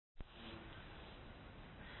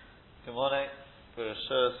Good morning. We are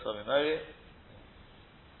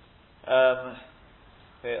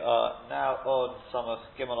now on Samach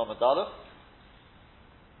Gimel Amud Aleph.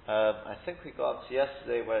 I think we got up to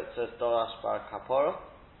yesterday where it says Dorash Bar Kapora.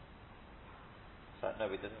 In fact, no,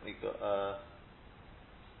 we didn't. We got.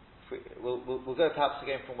 We'll go perhaps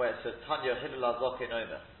again from where it says Tanya Hillel Azokin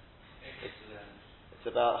Omer. It's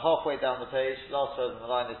about halfway down the page. Last word on the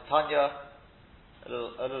line is Tanya. A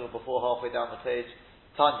little before halfway down the page,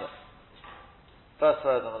 Tanya. First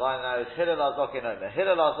word on the line now is Hillel Azokin Omer.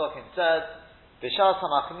 Hillel Azokin said, B'shas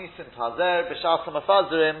hamachnisin tazer, b'shas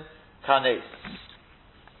hamafazrim kanes.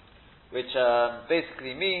 Which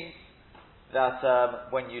basically means that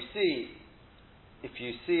when you see, if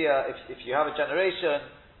you have a generation,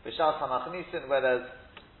 b'shas hamachnisin, where there's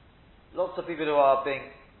lots of people who are being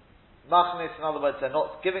machnis, in other words, they're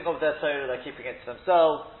not giving of their Torah, they're keeping it to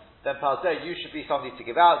themselves, then Pazer, you should be somebody to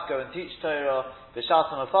give out, go and teach Torah.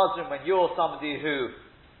 B'shas hamafazrim, when you're somebody who,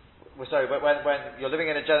 when you're living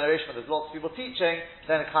in a generation where there's lots of people teaching,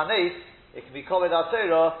 then kanes, it can be koved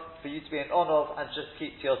Torah for you to be in honor of and just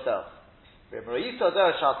keep to yourself. We said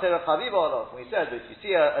that if you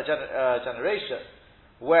see a generation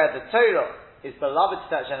where the Torah is beloved to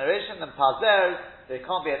that generation, then Pazer, there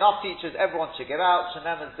can't be enough teachers, everyone should give out.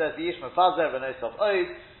 Sheneman says the Yishma Pazer v'nosof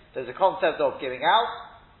oid. There's a concept of giving out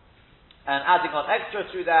and adding on extra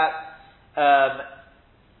through that.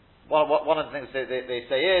 One of the things they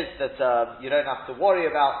say is that you don't have to worry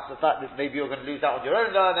about the fact that maybe you're going to lose out on your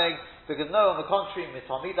own learning, because no, on the contrary,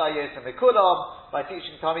 by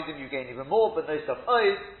teaching Talmidim you gain even more, but no stuff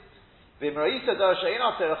oid. If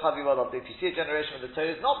you see a generation where the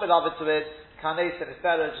Torah is not beloved to it, kanes, then it's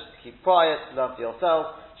better just to keep quiet, learn for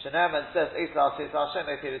yourself. Sheneman says,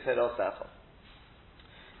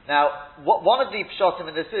 now, one of the pshatim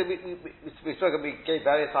in this, we gave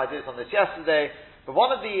various ideas on this yesterday, but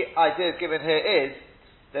one of the ideas given here is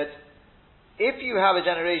that if you have a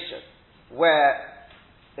generation where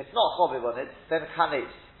it's not choviv on it, then kanes.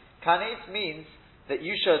 Kanes means that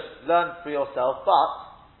you should learn for yourself, but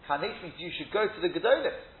kanes means you should go to the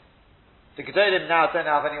gedolim. The gedolim now don't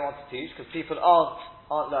have anyone to teach because people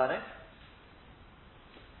aren't learning.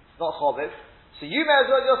 It's not choviv, so you may as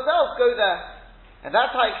well yourself go there. And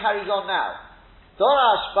that's how it carries on now.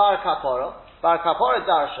 Dorash bar kapora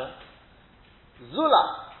darshan,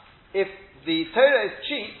 zula. If the Torah is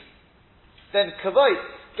cheap, then kavod,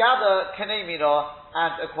 gather kanei mino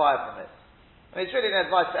and acquire from it. I mean, it's really an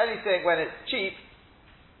advice for anything when it's cheap.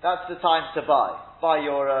 That's the time to buy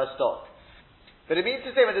your stock. But it means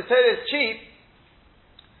to say when the Torah is cheap,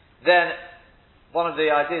 then one of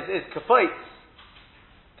the ideas is kavod.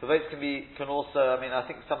 Kavod can also. I mean, I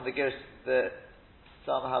think some of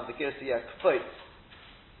some have the girsi, kfot.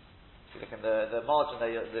 If you look in the margin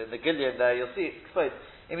there, the gillion there, you'll see it, kfot.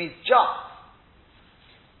 It means jump.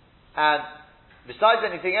 And besides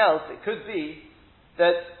anything else, it could be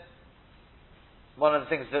that one of the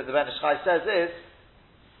things that the Ben Ish Chai says is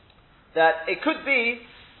that it could be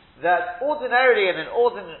that ordinarily in an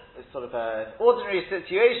ordinary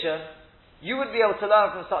situation, you wouldn't be able to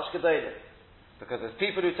learn from such gedolim. Because there's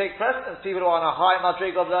people who take precedence, people who are on a high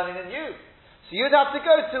madrig of learning than you. So you'd have to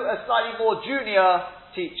go to a slightly more junior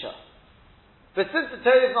teacher. But since the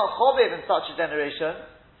Torah is not choviv in such a generation,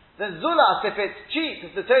 then zulas, if it's cheap,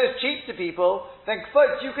 if the Torah is cheap to people, then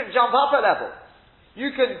kfot, you can jump up a level.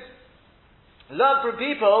 You can learn from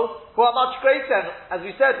people who are much greater. As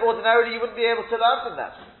we said, ordinarily you wouldn't be able to learn from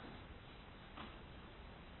them.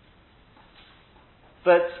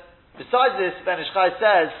 But besides this, Ben Ish Chai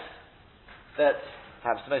says that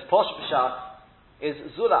perhaps the most posh pshat is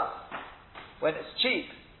zulas. When it's cheap,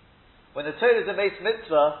 when the Torah is a Meis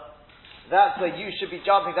Mitzvah, that's where you should be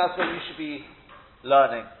jumping, that's where you should be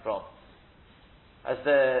learning from. As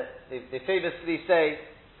they famously say,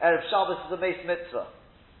 Erev Shabbos is a Meis Mitzvah.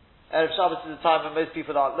 Erev Shabbos is a time when most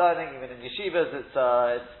people aren't learning, even in yeshivas,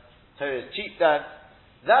 Torah is cheap then.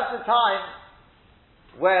 That's the time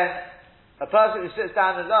when a person who sits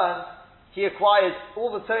down and learns, he acquires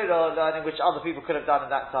all the Torah learning which other people could have done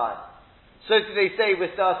in that time. So do they say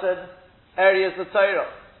with certain areas of Torah,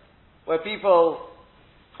 where people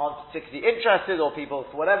aren't particularly interested, or people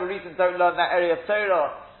for whatever reason don't learn that area of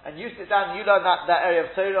Torah, and you sit down and you learn that area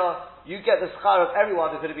of Torah, you get the schar of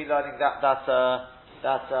everyone who's going to be learning that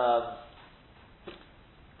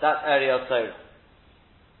area of Torah.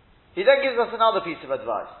 He then gives us another piece of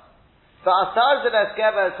advice.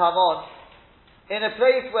 In a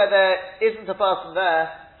place where there isn't a person there,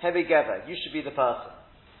 heavy gever, you should be the person.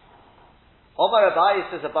 Omar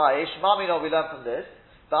Abai says Abai, Shmamino, we learn from this.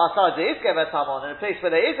 But Asar is Gever Tamon, in a place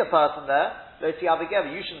where there is a person there,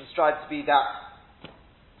 you shouldn't strive to be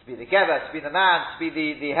be the gever, to be the man, to be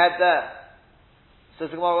the head there. Says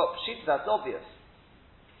the Gemara, Pshita, that's obvious.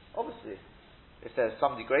 Obviously. If there's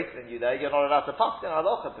somebody greater than you there, you're not allowed to pass in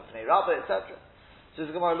halacha, b'fnei Rabbah, etc. Says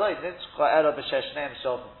the Gemara, no,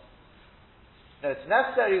 it's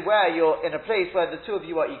necessary where you're in a place where the two of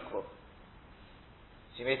you are equal.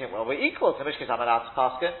 So you may think, well, we're equal, so in which case I'm allowed to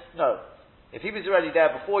pass in. No. If he was already there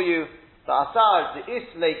before you, the asar, the is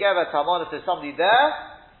legever tamon, if there's somebody there,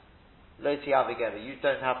 lo tiyav together. You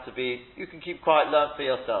don't have to be, you can keep quiet, learn for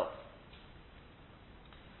yourself.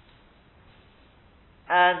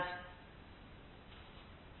 And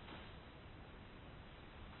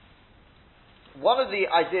one of the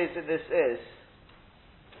ideas in this is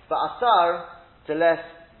ba'asar teles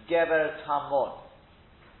gever tamon,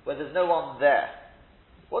 where there's no one there.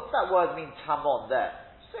 What's that word mean, tamon, there?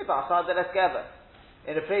 Say ba'asar teles gever,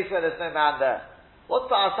 in a place where there's no man there.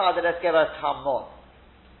 What's ba'asar teles gever tamon?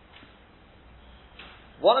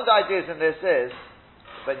 One of the ideas in this is,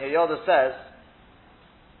 Ben Yehoyada says,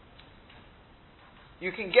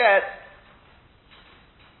 you can get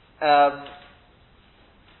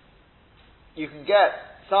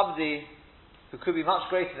somebody who could be much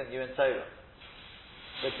greater than you in Torah,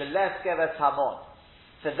 but the less gever tamon.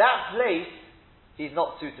 For that place, he's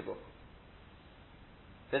not suitable.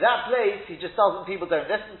 For that place, he just doesn't. People don't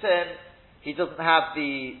listen to him. He doesn't have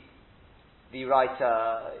the right.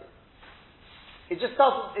 It just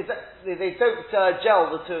doesn't. They don't gel,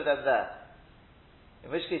 the two of them there. In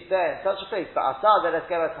which case, there in such a place, but asar deles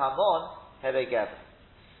gever tamon heve gever.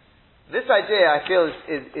 This idea, I feel,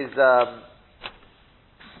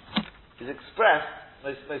 is expressed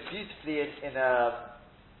most beautifully in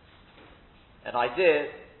an idea.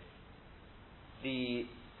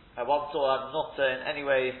 I once saw, I'm not in any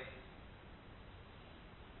way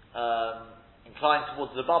inclined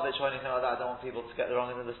towards the Lubavitch or anything like that. I don't want people to get the wrong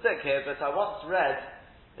end of the stick here, but I once read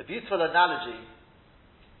a beautiful analogy.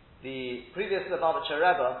 The previous Lubavitcher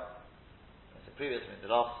Rebbe, the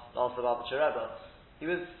last Lubavitcher Rebbe, he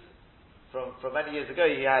was from many years ago.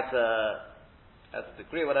 He had a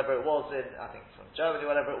degree, whatever it was, in, I think from Germany,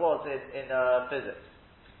 whatever it was, in physics.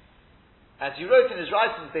 And he wrote in his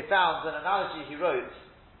writings, they found an analogy he wrote,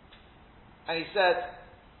 and he said,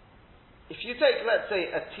 if you take, let's say,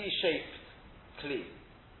 a T-shaped kli,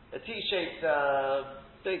 a T-shaped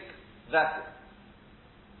big vessel,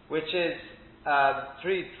 which is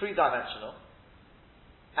three-dimensional,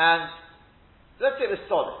 and let's say it was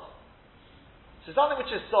solid. So something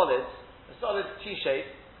which is solid, a solid T-shape,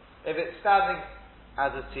 if it's standing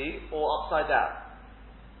as a T or upside down.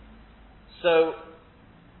 So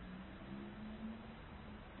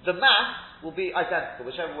the mass will be identical,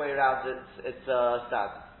 whichever way around it's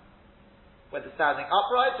standing. Whether it's standing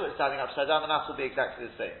upright or it's standing upside down, the mass will be exactly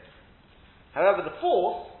the same. However, the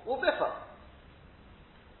force will differ.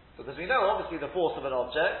 Because we know, obviously, the force of an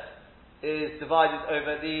object is divided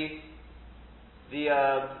over the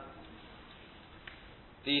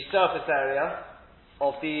surface area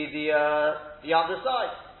of the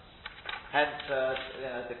underside. Hence,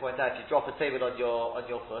 as they point out, if you drop a table on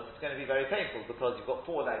your foot, it's going to be very painful because you've got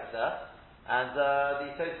four legs there, and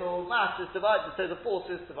the total mass is divided, so the force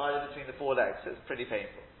is divided between the four legs, so it's pretty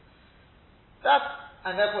painful.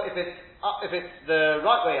 And therefore, if it's the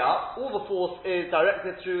right way up, all the force is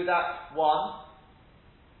directed through that one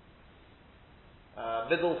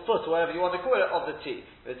middle foot, or whatever you want to call it, of the T.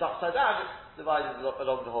 If it's upside down, it's divided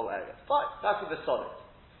along the whole area. Fine, that's with the solid.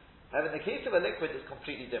 However, in the case of a liquid, it's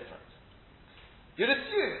completely different. You'd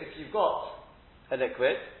assume, if you've got a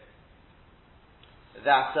liquid,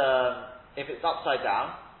 that if it's upside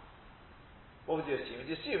down, what would you assume?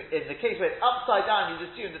 You'd assume, in the case where it's upside down,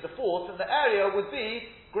 you'd assume that the force in the area would be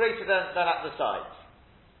greater than at the sides.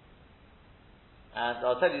 And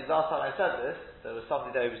I'll tell you, the last time I said this, there was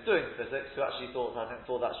somebody there who was doing physics who actually thought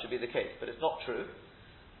that should be the case, but it's not true.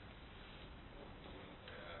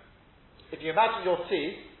 If you imagine your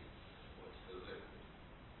T,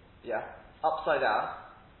 upside down,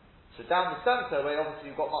 so down the centre where obviously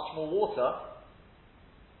you've got much more water,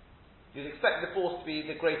 you'd expect the force to be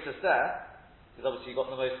the greatest there, because obviously you've got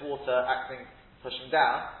the most water pushing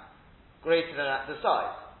down, greater than at the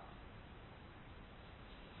side.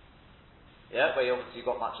 Where you obviously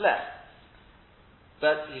got much less.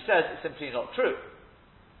 But he says it's simply not true.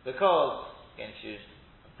 Because, again,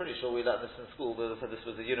 I'm pretty sure we learned this in school, but this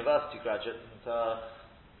was a university graduate, and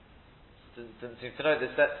didn't seem to know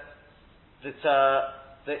this, that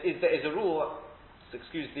there is a rule,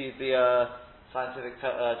 excuse the scientific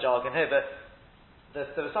jargon here, but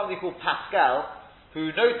there was somebody called Pascal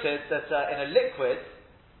who noted that in a liquid,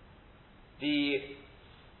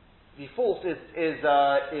 the force is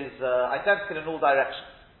identical in all directions.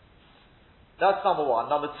 That's number one.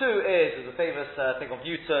 Number two is the famous thing of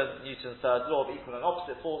Newton's law of equal and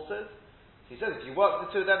opposite forces. So he says if you work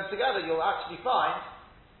the two of them together, you'll actually find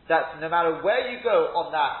that no matter where you go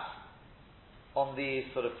on the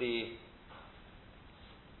sort of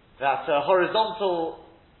that horizontal,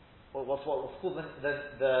 or what's called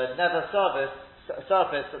the nether surface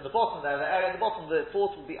at the bottom there, the area at the bottom, the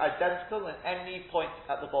force will be identical in any point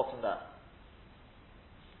at the bottom there.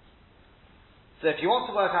 So if you want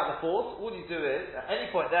to work out the force, all you do is, at any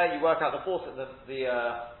point there, you work out the force at the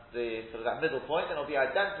sort of that middle point, and it'll be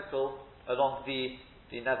identical along the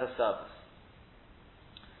nether surface.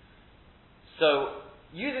 So,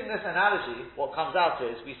 using this analogy, what comes out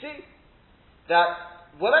is, we see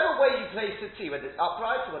that whatever way you place a T, whether it's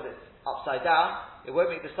upright or whether it's upside down, it won't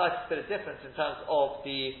make the slightest bit of difference in terms of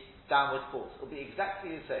the downward force. It'll be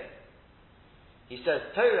exactly the same. He says,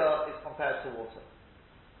 Torah is compared to water.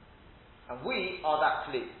 And we are that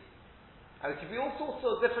kli. And it can be all sorts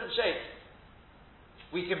of different shapes.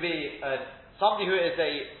 We can be somebody who is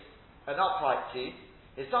an upright T,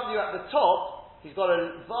 is somebody who at the top, he's got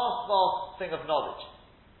a vast thing of knowledge.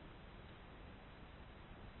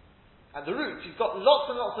 At the roots, he's got lots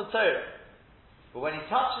and lots of Torah. But when he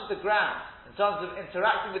touches the ground, in terms of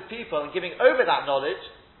interacting with people and giving over that knowledge,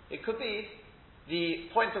 it could be the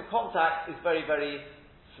point of contact is very, very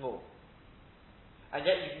small. And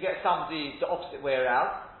yet you can get somebody the opposite way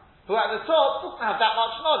around, who at the top doesn't have that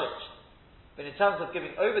much knowledge. But in terms of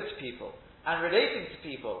giving over to people, and relating to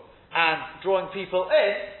people, and drawing people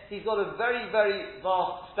in, he's got a very, very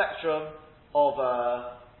vast spectrum of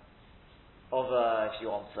if you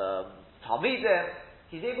want, Talmidim.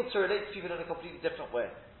 He's able to relate to people in a completely different way.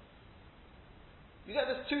 You get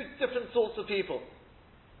there's two different sorts of people.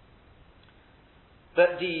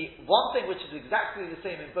 But the one thing which is exactly the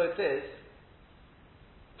same in both is,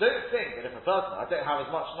 don't think that if a person, I don't have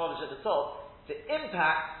as much knowledge at the top, the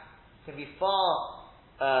impact can be far,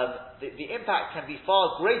 the impact can be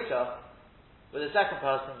far greater with the second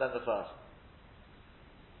person than the first.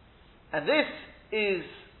 And this is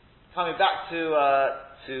coming back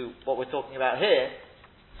to what we're talking about here.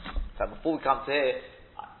 So before we come to here,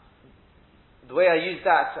 the way I used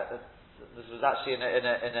that, this was actually in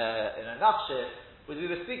a nutshell, was we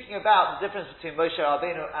were speaking about the difference between Moshe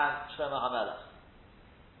Rabbeinu and Shlomo HaMelech.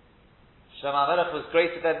 Shlomo HaMelech was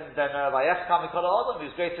greater than Vayechka Mikol Adam.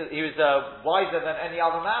 He was wiser than any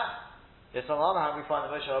other man. Yes, on the other hand, we find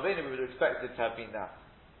that Moshe Rabbeinu, we would expect it to have been that.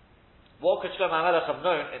 What could Shlomo HaMelech have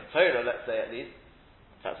known in Torah, let's say at least?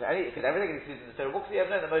 Because everything is in the Torah. What could he have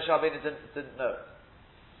known that Moshe Rabbeinu didn't know?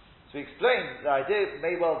 So we explained the idea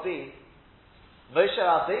may well be Moshe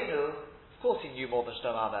Rabbeinu, of course he knew more than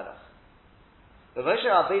Shlomo HaMelech. But Moshe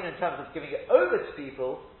Rabbeinu, in terms of giving it over to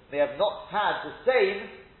people, may have not had the same,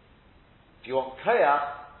 if you want,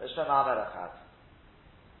 koyach that Shlomo HaMelech had.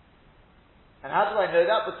 And how do I know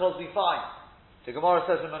that? Because we find, the Gemara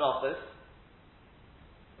says in Menachos,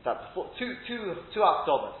 that two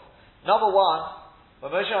akdomas. Number one,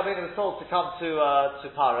 when Moshe Rabbeinu was told to come to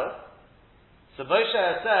Paro, so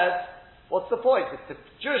Moshe said, what's the point? If the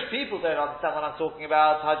Jewish people don't understand what I'm talking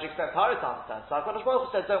about, how do you expect Paro to understand? So HaKadosh Baruch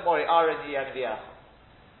Hu said, don't worry, Aaron Yeviyah.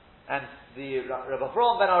 And the Rabbi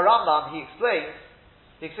Avraham ben Rambam, he explains,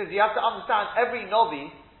 you have to understand every Novi,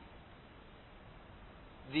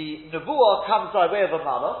 the Nebuah comes by way of a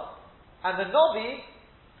Malach, and the Novi,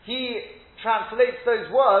 he translates those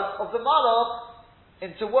words of the Malach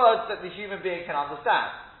into words that the human being can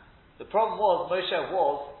understand. The problem was, Moshe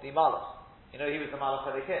was the Malach. He was the Malach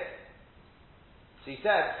Elokim. So he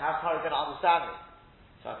said, how's Paro going to understand me?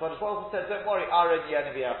 So HaKadosh Baruch Hu said, don't worry, Aaron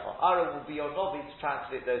Yeviyah. Aaron will be your Novi to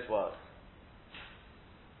translate those words.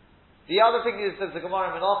 The other thing is, there's the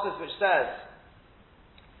Gemara in Menachos which says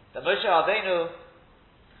that Moshe Rabbeinu,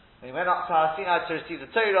 when he went up to Har Sinai to receive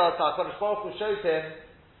the Torah, so HaKadosh Baruch Hu showed him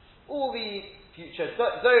all the future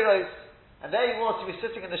Zoros, and there he was, he was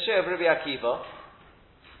sitting in the Shir of Rabbi Akiva.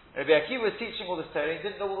 Rabbi Akiva was teaching all this Torah, he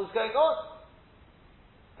didn't know what was going on.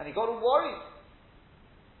 And he got all worried.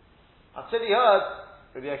 Until he heard,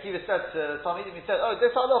 Rabbi Akiva said to Talmidim, he said, oh, this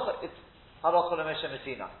halacha, it's halacha l'Moshe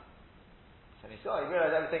Sinai. And he said, he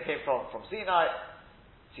realized everything came from Sinai.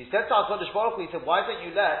 So he said to HaKadosh Baruch Hu, he said, why don't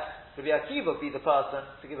you let Rabbi Akiva be the person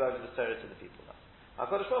to give over the Torah to the people?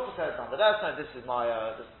 HaKadosh Baruch Hu says, nonetheless, no, this is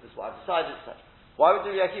this is what I've decided. So why would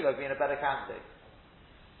Rabbi Akiva be a better candidate?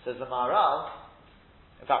 Says the Maharal,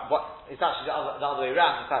 in fact, it's actually the other way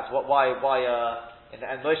around. In fact,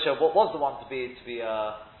 and Moshe, what was the one to be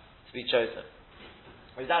chosen?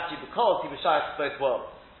 It was actually because he was shy of both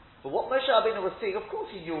worlds. But what Moshe Rabbeinu was seeing, of course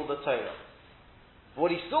he knew all the Torah. But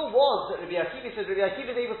what he saw was that Rabbi Akiva said Rabbi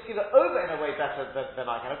Akiva is able to give it over in a way better than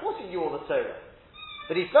I can. Of course he knew all the Torah.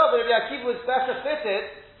 But he felt that Rabbi Akiva was better fitted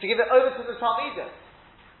to give it over to the Talmidim.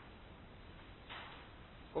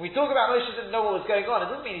 When we talk about Moshe didn't know what was going on, it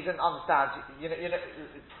doesn't mean he didn't understand.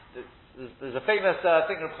 There's a famous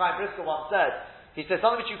thing Reb Chaim Brisker once said. He said,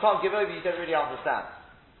 something which you can't give over, you don't really understand.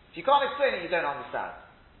 If you can't explain it, you don't understand.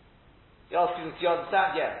 You ask people, do you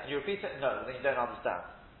understand? Yeah. Can you repeat it? No. Then you don't understand.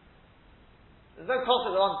 There's no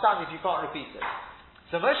concept of understanding if you can't repeat it.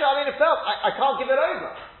 So Moshe Rabbeinu felt, I can't give it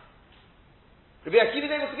over. Rabbi Akiva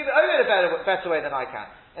is able to give it over in a better way than I can.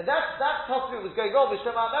 And that possibly was going on with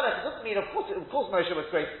Shlomo HaMelech. It doesn't mean, of course Moshe was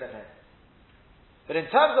greater than him. But in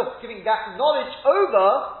terms of giving that knowledge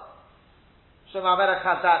over, Shlomo HaMelech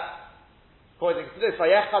had that, according to this, he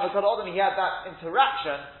had that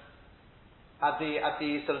interaction at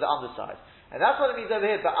the sort of the underside. And that's what it means over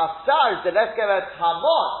here. But Asar is the less gever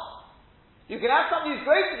Hamon. You can have somebody who's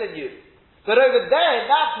greater than you. But over there, in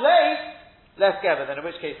that place, less gever, then in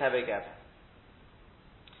which case heavy gever.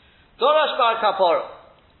 Dorash bar kapor.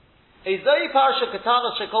 What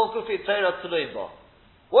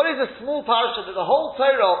is a small parasha that the whole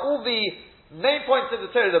Torah, all the main points of the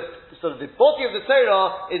Torah, the body of the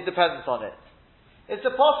Torah is dependent on it? It's a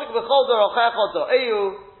pasuk v'chol dorochecha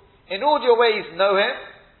do'eyu. In all your ways know him.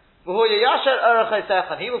 V'hu yasher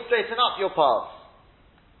erechesecha. He will straighten up your paths.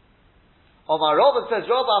 Omar Robin says,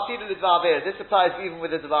 Rob afidu l'dvar avera. This applies even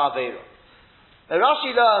with the dvar avera. Now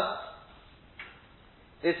Rashi learns.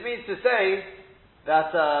 This means to say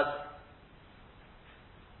that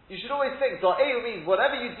you should always think, do'ehu means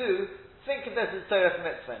whatever you do, think if there's a Torah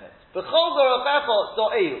mitzvah in it. B'chol dorochecha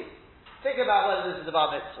do'ehu. Think about whether this is a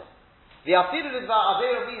bar mitzvah. The afidu l'dvar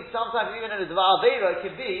avera means sometimes even in a dvar avera it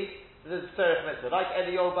can be there's a Torah mitzvah, like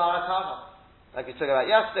Eliyahu bar Akana. Like we talked about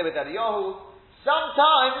yesterday with Eliyahu.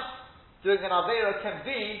 Sometimes doing an avera can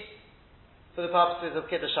be for the purposes of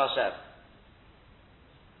Kiddush Hashem.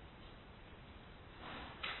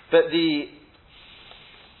 But the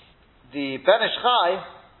Ben Ish Chai,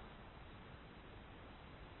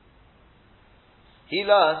 he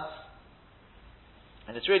learns,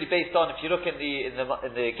 and it's really based on, if you look in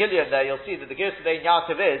the Gilyon there, you'll see that the Girs Today in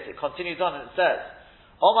Yaakov is, it continues on and it says,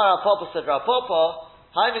 Omar Rapapa said, Rapapa,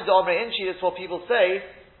 Haimid Omre Inchi, that's what people say,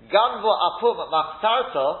 Ganvo Apum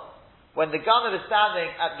Machtarta, when the gunner is standing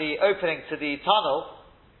at the opening to the tunnel,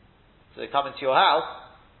 so they come into your house,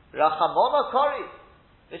 Rachamona Kori,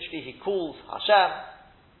 literally he calls Hashem,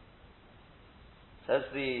 says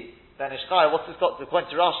the Ben Ish Chai, what's this got to, according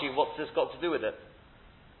to Rashi, what's this got to do with it?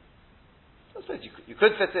 I suppose you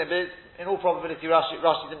could fit it in, but in all probability Rashi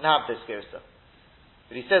didn't have this Girsa.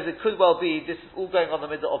 But he says it could well be, this is all going on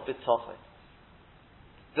the middle of B'tofet.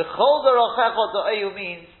 The Chol Dorochecha Do'ehu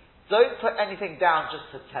means, don't put anything down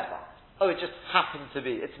just to teva. Oh, it just happened to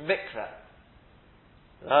be. It's Mikra.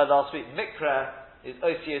 Last week, Mikra is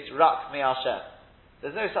Osius Rak Mi Hashem.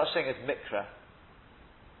 There's no such thing as Mikra.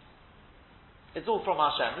 It's all from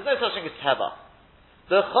Hashem. There's no such thing as teva.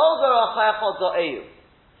 The Chol Dorochecha Do'ehu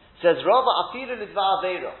says, Rabba Afiru L'Dvar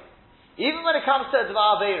Aveira. Even when it comes to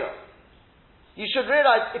Dvar Aveira, you should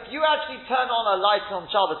realize, if you actually turn on a light on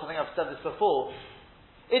Shabbos, I think I've said this before,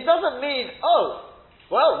 it doesn't mean, oh,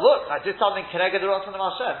 well, look, I did something Keneged the Ratzon of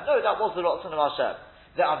Hashem. No, that was the Ratzon of Hashem.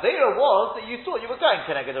 The Aveira was that you thought you were going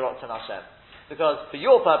Keneged the Ratzon of Hashem. Because for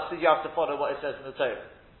your purposes, you have to follow what it says in the Torah.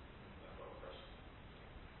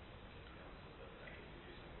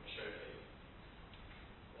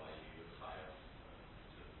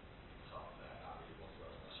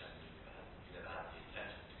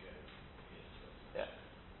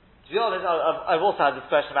 To be honest, I've also had this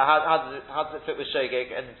question about how does it fit with Shogeg,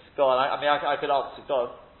 and go on. I could answer. Go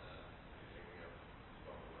on.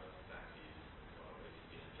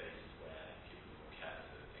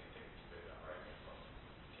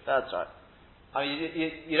 That's right. I mean,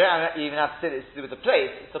 you don't even have to say that it's to do with the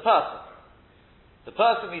place. It's the person. The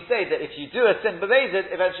person, we say that if you do a sin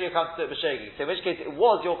b'mezid, eventually you come to do it b'shogeg. So in which case it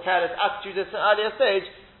was your careless attitude at an earlier stage.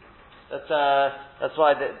 That's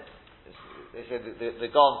why the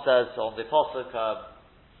Gon says on the pasuk,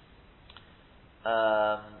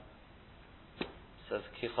 says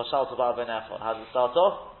Ki chashaltu ba'avenecha. How does it start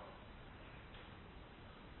off?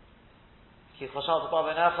 Ki chashaltu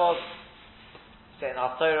ba'avenecha. Say in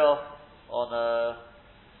our Torah on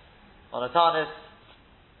a Tanis.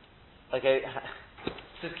 Okay, it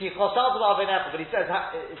says Ki chashaltu ba'avenecha, but he says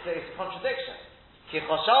it's a contradiction. Ki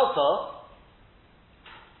chashaltu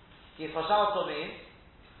means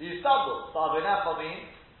you stumble. Ba'avenecha means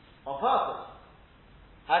on purpose.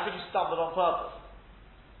 How could you stumble on purpose?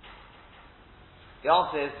 The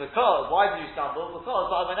answer is because. Why did you stumble? Because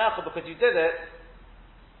ba'avenecha, because you did it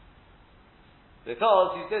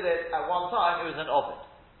Because you did it at one time, it was an ovid.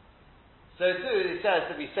 So too, it says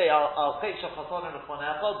that we say, Al Chesha Chatonim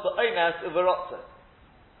Lefonecha, B'Oines Uverotze.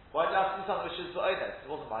 Why did you have to do something which is B'Oines? It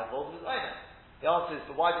wasn't my fault, it was Oines. The answer is,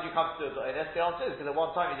 but why did you come to do it B'Oines? The answer is, because at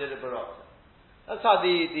one time you did it B'Rotze. That's how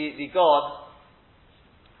the Gaon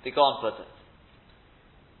put it.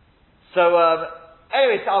 So,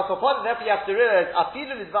 anyway, so Al Kapon, therefore you have to realize,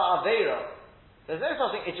 Afilu Lidva Aveira, there's no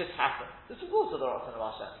such thing, it just happened. This was also the Ratzon of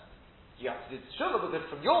Hashem. You have to do tshuva because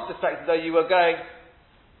from your perspective, though, you were going.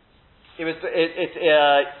 You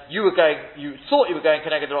thought you were going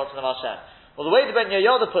connected to the Ratzon of Hashem. Well, the way the Ben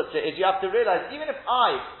Yehoyada puts it is, you have to realize, even if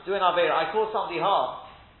I do an avera, I cause somebody harm.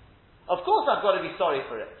 Of course, I've got to be sorry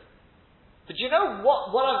for it. But you know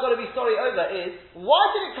what I've got to be sorry over is, why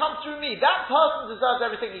did it come through me? That person deserves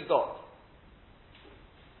everything he got.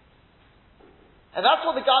 And that's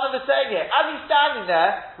what the Gaon is saying here. As he's standing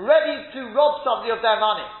there, ready to rob somebody of their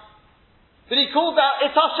money. But he called out,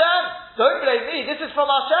 it's Hashem! Don't blame me, this is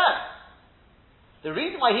from Hashem! The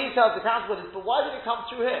reason why he's held accountable is, but why did it come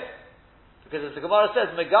through him? Because as the Gemara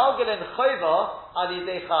says, Megalgelen Chayva Ali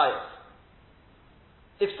Dei Chayv.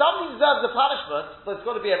 If somebody deserves a punishment, there's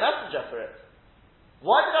got to be a messenger for it.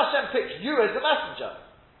 Why did Hashem pick you as a messenger?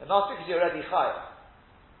 And not because you're already Chayv.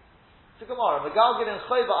 It's the Gemara, Megalgelen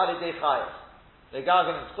Chayva Ali Dei Chayv.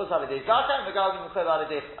 Megalgelen Chuz Ali Dei Zakah, Megalgelen Chayva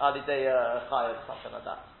Ali Dei Chayv, something like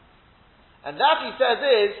that. And that, he says,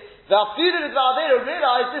 is, the Afilu Lidva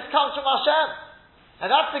realize this comes from Hashem. And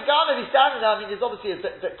that's the guy that he's standing there. I mean, he's obviously a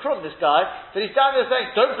bit crumb, this guy, but he's standing there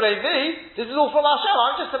saying, don't blame me, this is all from Hashem,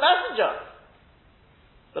 I'm just a messenger.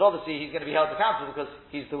 But obviously he's going to be held accountable because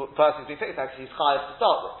he's the person who's been picked at, because he's chayav to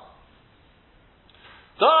start with.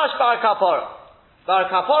 Darash Bar Kapara. Bar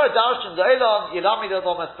Kapara Darshan Za'ilon, Yilami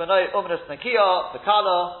Domas Benoi, Umras Nakia,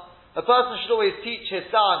 Bekala. A person should always teach his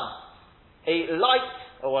son a light,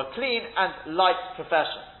 or a clean and light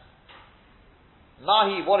profession.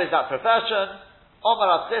 Mahi, what is that profession?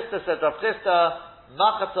 Omar Avchisda said Avchisda,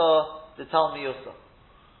 Machata the Talmiyusa.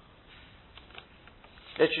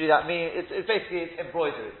 Literally that means, it's basically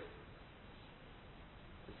embroidery.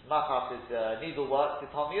 Machat is needlework, the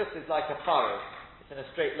Talmiyusa is like a furrow. It's in a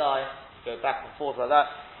straight line, go back and forth like that.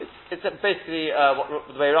 It's basically,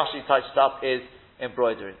 the way Rashi touched it up is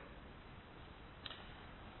embroidery.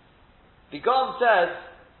 The Gaon says,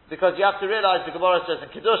 because you have to realize, the Gemara says in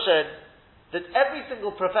Kiddushin, that every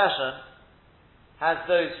single profession has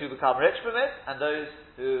those who become rich from it and those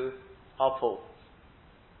who are poor.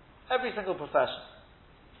 Every single profession.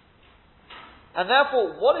 And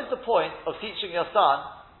therefore, what is the point of teaching your son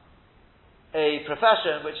a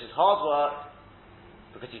profession which is hard work?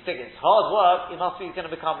 Because you think it's hard work, he must be going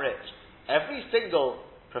to become rich. Every single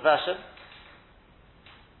profession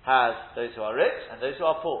has those who are rich and those who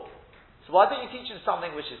are poor. So why don't you teach him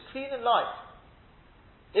something which is clean and light?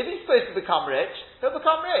 If he's supposed to become rich, he'll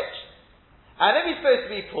become rich. And if he's supposed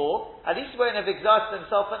to be poor, at least he won't have exerted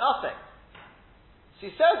himself for nothing. So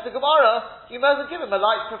he says to Gemara, you might as well give him a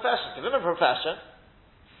light profession. Give him a profession.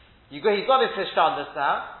 He's got his hishtandus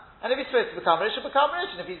now, and if he's supposed to become rich, he'll become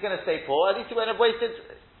rich. And if he's going to stay poor, at least he won't have wasted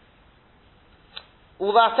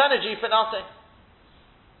all that energy for nothing.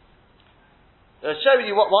 I'll show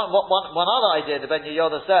you one other idea that Ben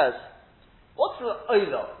Yehoyada says. What's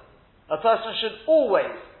l'olam? A person should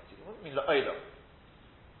always. What do you mean l'olam?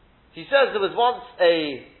 He says there was once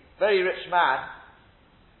a very rich man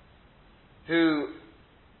who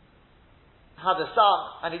had a son,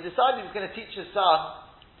 and he decided he was going to teach his son.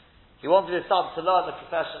 He wanted his son to learn the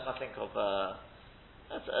profession, I think, of a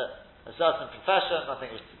certain profession. I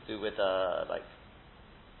think it was to do with like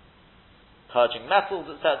purging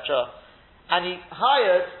metals, etc. And he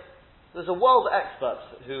hired. There's a world expert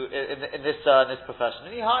who in this profession,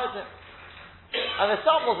 and he hired him. And the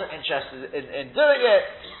son wasn't interested in doing it.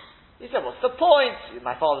 He said, "What's the point?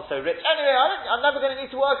 My father's so rich anyway. I'm never going to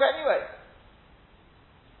need to work anyway."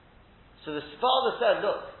 So the father said,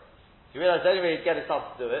 "Look." He realized the only way he'd get his son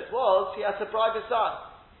to do it was he had to bribe his son.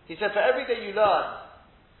 He said, "For every day you learn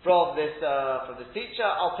from this teacher,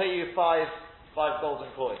 I'll pay you five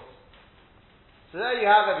golden coins." So there you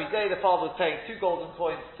have, every day the father was paying 2 golden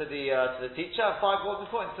coins to the teacher and 5 golden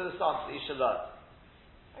coins to the son that he should learn.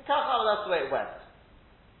 And that's the way it went.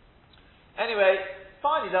 Anyway,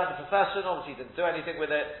 finally learned the profession, obviously he didn't do anything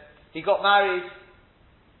with it. He got married,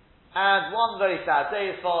 and one very sad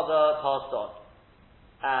day his father passed on.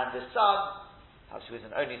 And his son, perhaps he was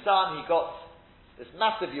an only son, he got this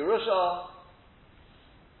massive Yerusha,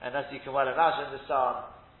 and as you can well imagine, the son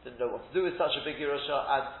didn't know what to do with such a big Yerusha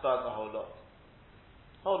and burned the whole lot.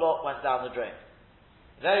 The whole lot went down the drain.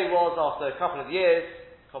 And there he was after a couple of years,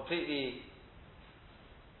 completely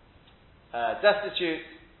destitute.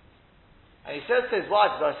 And he says to his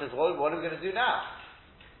wife, the says, well, what are we going to do now?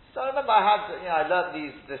 So I remember I learned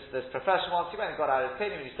this profession once. He went and got out of his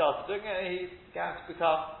kingdom and he started doing it, and he began to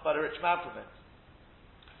become quite a rich man from it.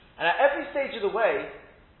 And at every stage of the way,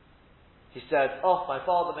 he said, oh, my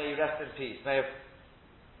father, may you rest in peace.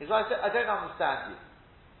 His wife said, I don't understand you.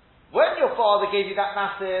 When your father gave you that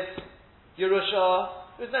massive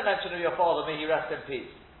Yerusha, there was no mention of your father, may he rest in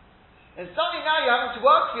peace. And suddenly now you're having to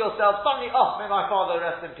work for yourself, suddenly, oh, may my father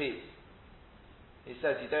rest in peace. He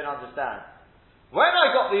says, you don't understand. When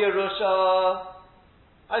I got the Yerusha,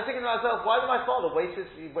 I was thinking to myself, why did my father wasted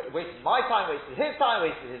my time, wasted his time,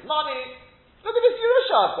 wasted his money? Look at this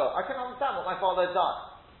Yerusha I've got. I can understand what my father had done.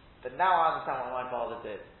 But now I understand what my father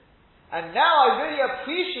did. And now I really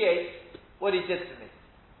appreciate what he did to me.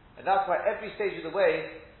 And that's why every stage of the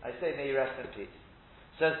way, I say, may you rest in peace.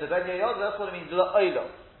 Says the Ben Yehoyada, that's what it means,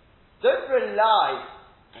 la'olam. Don't rely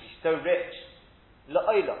that he's so rich.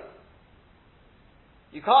 La'olam.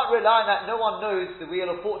 You can't rely on that no one knows the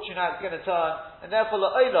wheel of fortune how it's going to turn, and therefore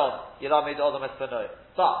la'olam, yilamid adam es panoy.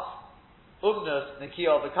 But, umnus,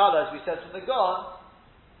 nikiyah v'kala, as we said from the Gon,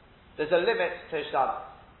 there's a limit to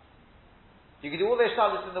Ishtalis. You can do all the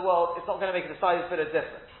Ishtalis in the world, it's not going to make the slightest bit of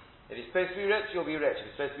difference. If you're supposed to be rich, you'll be rich.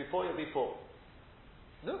 If you're supposed to be poor, you'll be poor.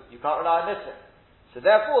 No, you can't rely on this thing. So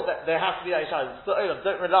therefore, there has to be that Ishtalis.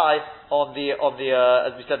 Don't rely on the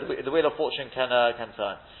as we said, the wheel of fortune can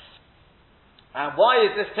turn. And why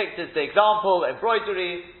is this picked as the example,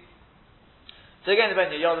 embroidery? So again, the Ben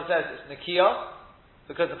Yehoyada says it's Nikiyah,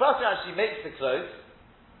 because the person who actually makes the clothes,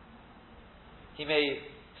 he may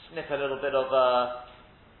snip a little bit of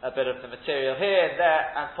the material here and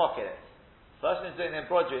there and pocket it. The person who's doing the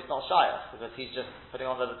embroidery is not shayach, because he's just putting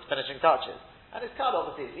on the finishing touches. And it's cut,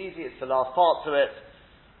 obviously, it's easy, it's the last part to it.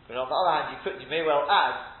 But on the other hand, you may well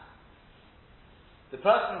add, the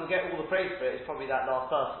person who will get all the praise for it is probably that last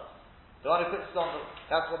person. The one who puts it on,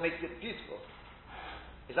 that's what makes it beautiful.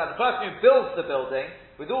 It's like the person who builds the building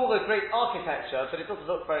with all the great architecture, but it doesn't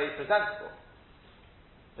look very presentable.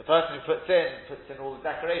 The person who puts in all the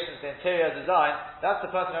decorations, the interior design, that's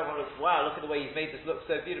the person everyone looks, wow, look at the way he's made this look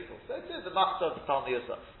so beautiful. So it is the master of the Talmud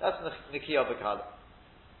Yosef. That's Nikiyah B'Kala.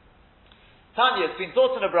 Tanya, it's been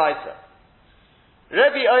taught in a Braisa.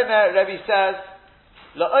 Rebbe says,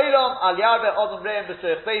 La'olam al yarbe odom re'em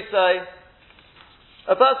b'seich beisai.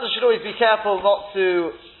 A person should always be careful not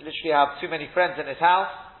to literally have too many friends in his house.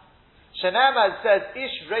 Shenamad says,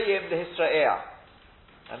 Ish re'im lehisra'eh.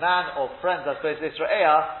 A man of friends, I suppose,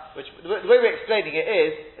 lehisra'eh, which, the way we're explaining it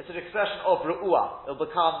is, it's an expression of ru'uah. It'll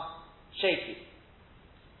become shaky.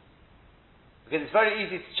 Because it's very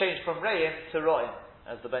easy to change from re'im to ro'im,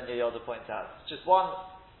 as the Ben Yehoyada points out. It's just one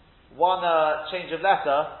change of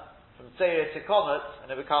letter, from Tzeirah to Komet,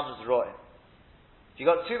 and it becomes ro'im. If you've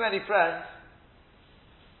got too many friends,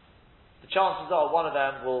 the chances are one of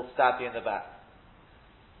them will stab you in the back.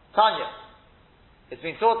 Tanya, it's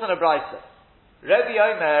been taught in a Braisa. Rebbe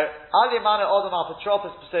Omer, Al Yamana Odom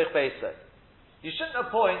Apotropos B'Seich Beisei. You shouldn't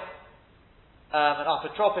appoint an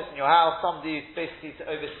apotropos in your house, somebody who's basically to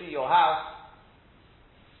oversee your house.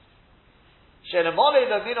 Shelemole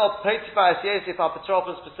Lomino Potiphar as Yosef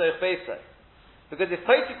Apotropos B'Seich Beisei. Because if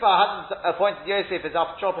Potiphar hadn't appointed Yosef as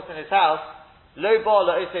apotropos in his house, Lo Ba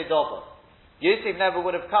Lo Osei Dobo. Yosef never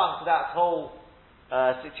would have come to that whole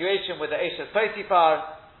situation with the Eshes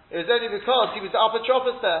Potiphar. It was only because he was the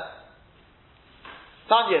apotropos there.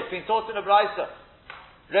 Tanya, it's been taught in a Braisa.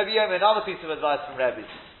 Rebbe Yom, another piece of advice from Rebbe.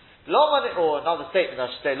 Or another statement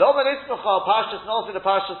I should say. Why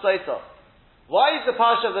is the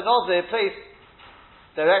Parsha of the Nazir placed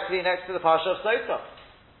directly next to the Parsha of Sota?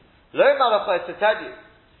 Lo malachai to tell you.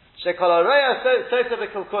 Shekalareya Sota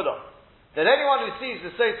b'kilkulah. That anyone who sees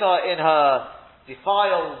the Sota in her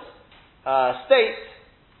defiled state,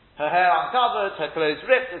 her hair uncovered, her clothes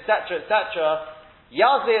ripped, etc.,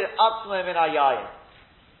 Yazir atzmo min hayayin,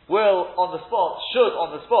 should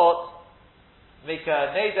on the spot, make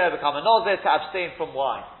a neder, become a nazir, to abstain from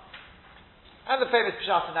wine. And the famous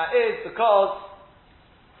pshat in that is because,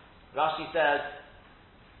 Rashi says,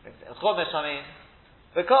 in Chumash,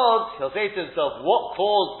 because he'll say to himself, what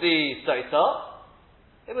caused the Sota?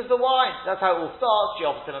 It was the wine. That's how it all starts. She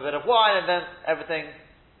offers him a bit of wine, and then everything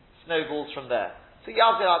snowballs from there. So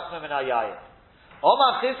Yazir atzmo min hayayin.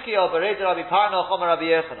 Omar Chizkiya bered Rabbi Parnach Omar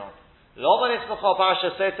Rabbi Yechanan. Loman ismacha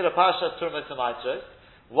Parsha Sota to the Parsha of Trumas U'Maitros.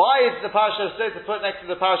 Why is the Parsha of Sota put next to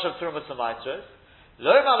the Parsha of Trumas U'Maitros?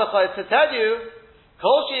 Lo malachai to tell you,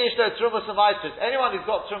 Kol sheyesh lo Trumas U'Maitros. Anyone who's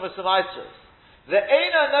got Trumas U'Maitros, the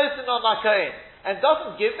Eina nosin on Kohen and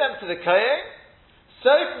doesn't give them to the Kohen.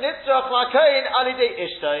 Sof nitzrach lakohen alidei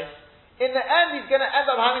ishtay. in the end he's going to end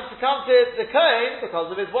up having to come to the Kohen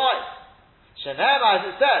because of his wife. Shenem,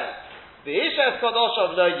 as it says, V'ishes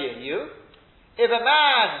Kodoshov lo yihyu. If a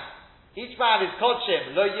man, each man is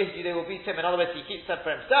kodshim, lo yihyu, they will beat him. In other words, he keeps them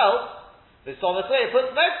for himself. The Psalmist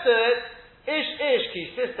puts next to it, ish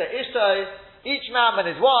ki sister ishtoi. Each man and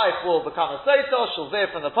his wife will become a soto, she'll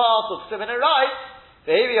veer from the path, will sit in it right.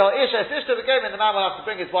 The Hivi or ish ishta became, and the man will have to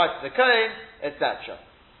bring his wife to the Kohen, etc.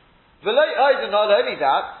 Not only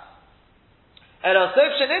that, in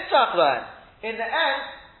the end,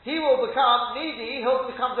 he will become needy, he'll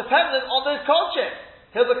become dependent on those kodshim.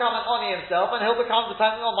 He'll become an oni himself, and he'll become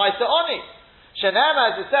dependent on Meister oni. Shenem,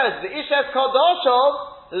 as it says, the ishes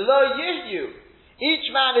kodoshov lo yihyu. Each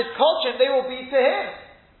man is kodshim, they will be to him.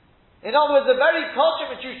 In other words, the very kodshim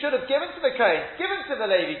which you should have given to the Kohen, given to the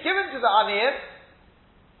Levi, given to the aniyim,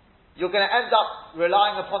 you're going to end up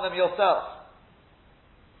relying upon them yourself.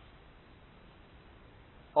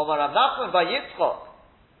 Omar Rav Nachman by Yitzchok,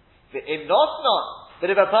 v'im nosnon, but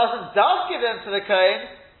if a person does give them to the Kohen,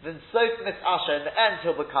 then sofnis asher, in the end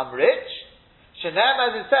he'll become rich. Shenem,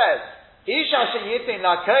 as it says, isha sheyitin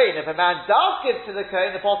la Kohen, if a man does give to the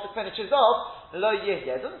Kohen, the pasuk finishes off, lo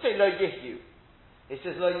yihya. It doesn't say lo yihyu. It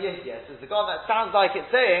says lo yihya. It says the God that sounds like it's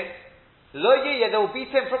saying, lo yihya, they will beat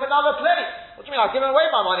him from another place. What do you mean? I've given away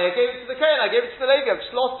my money, I gave it to the Kohen, I gave it to the Levi, I've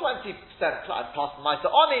just lost 20% plus my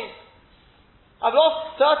oni. I've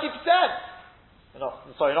lost 30%. Not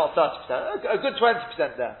 30%, a good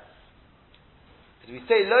 20% there. Because we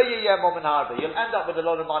say, lo yiyeh momen harba, you'll end up with a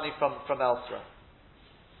lot of money from elsewhere.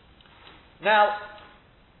 Now,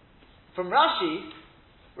 from Rashi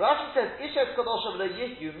says, Ishes Kadoshov lo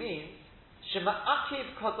yihyu means,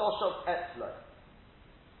 Shema'akiv Kadoshov etzlo.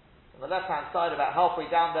 On the left-hand side, about halfway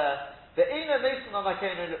down there, Ve'ina Meson on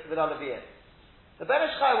Akeinu V'Alaviyah. The Ben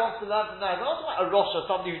Ish Chai wants to learn from there, not like a Rosh or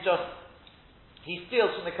somebody who just he steals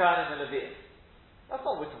from the Kohen and the Levium. That's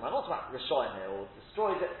not what we're talking about. Not about Rishoyim here or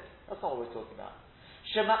destroys it. That's not what we're talking about.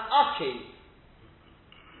 Shema'aki.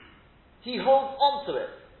 He holds on to it.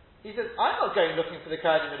 He says, I'm not going looking for the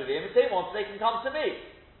Kohen and the Levium. If they want, they can come to me.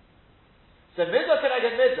 So midah can I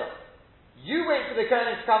get midah? You wait for the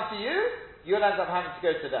Kohen to come to you, you'll end up having to go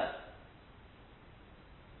to them.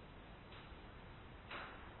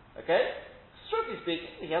 Okay? Strictly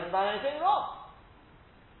speaking, he hasn't done anything wrong.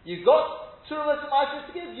 You've got Turumas and Maishas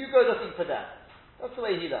to give, you go looking for them. That's the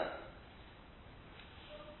way he does.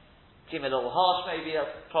 Seem a little harsh, maybe, that's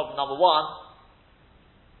problem number one.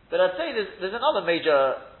 But I'd say there's another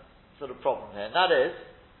major sort of problem here, and that is,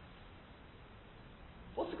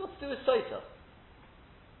 what's it got to do with Sota?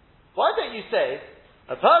 Why don't you say,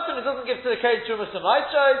 a person who doesn't give to the Kohen Turumas and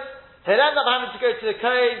Maishas, he'll end up having to go to the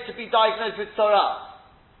Kohen to be diagnosed with Torah.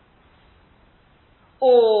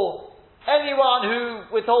 Or anyone who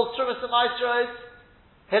withholds Trumas and Maestros,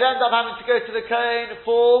 he'll end up having to go to the Kohen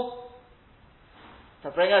to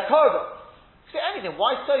bring a korban. Say anything,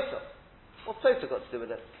 why Sota? What's Sota got to do with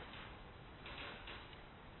it?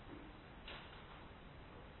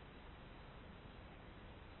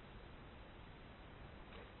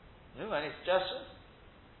 No, any suggestions?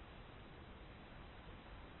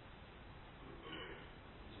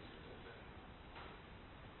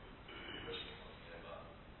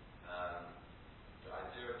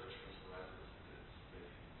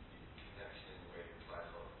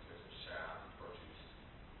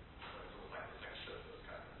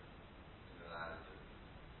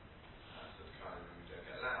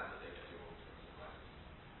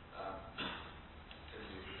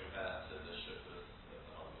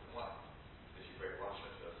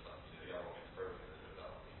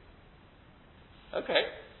 Okay.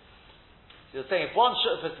 So you're saying if one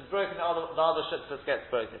shutfus is broken, the other shutfus gets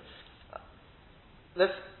broken.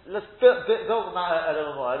 Let's build on that a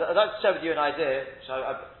little more. I'd like to share with you an idea, which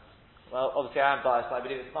well, obviously I am biased, but I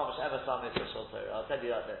believe it's Mamash Emerson in official Torah. I'll tell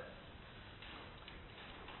you like this.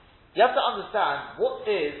 You have to understand, what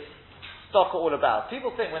is stocker all about?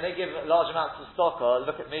 People think when they give large amounts of stocker,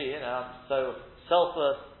 look at me, I'm so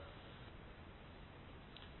selfless.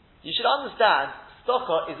 You should understand,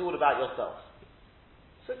 stocker is all about yourself.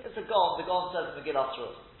 So it's a Gon, the Gon says in the Megillah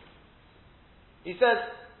Shus. He says,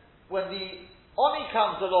 when the Oni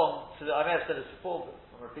comes along to I may have said this before, but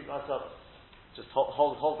I'm going to repeat myself, just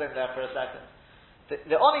hold them there for a second.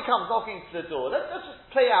 The Oni comes knocking to the door. Let's just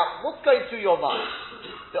play out what's going through your mind.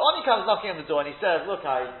 The Oni comes knocking on the door and he says, look,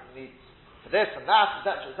 I need for this and that,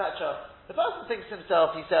 etc., etc. The person thinks to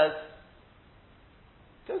himself, he says,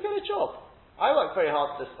 go get a job. I work very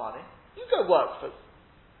hard for this money. You go work for it.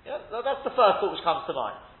 Yeah, that's the first thought which comes to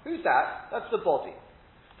mind. Who's that? That's the body.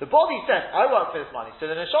 The body says, I work for this money. So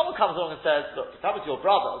the neshama comes along and says, look, if that was your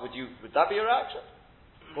brother, would that be your reaction?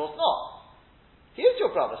 Of course not. He is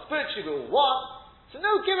your brother. Spiritually we're all one. So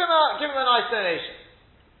no, give him a nice donation.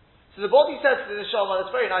 So the body says to the neshama,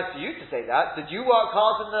 "It's very nice of you to say that. Did you work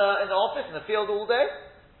hard in the office, in the field all day?"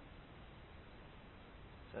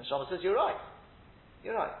 So the neshama says, "You're right.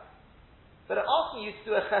 You're right. But I'm asking you to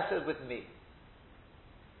do a chesed with me.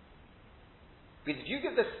 Because if you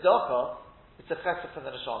give the tzedakah, it's a chesed from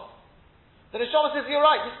the neshama. The neshama says, 'You're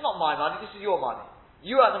right. This is not my money. This is your money.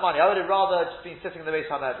 You earn the money. I would have rather just been sitting in the Beis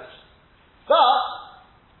HaMedrash. But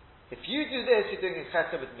if you do this, you're doing a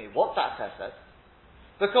chesed with me. What's that chesed?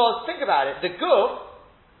 Because think about it. The guf,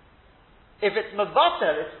 if it's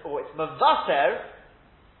mevater or it's mevater,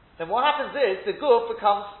 then what happens is the guf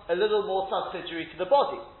becomes a little more subsidiary to the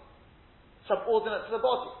body, subordinate to the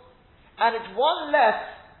body, and it's one less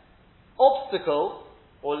obstacle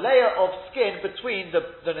or layer of skin between the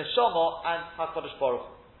neshama and HaKadosh Baruch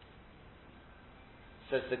Hu.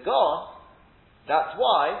 Says the God. That's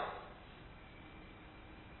why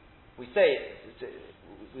we say,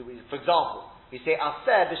 for example, we say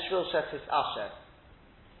Aser b'shvil shetis asher.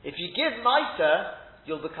 If you give Meiser,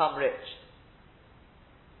 you'll become rich.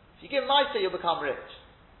 If you give Meiser, you'll become rich.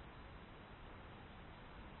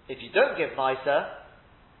 If you don't give Meiser,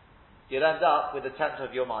 you'll end up with a tenth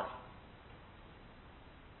of your money.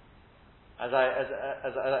 As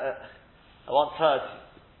I once heard,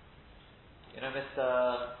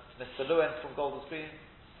 Mr. Lewin from Golden Screen,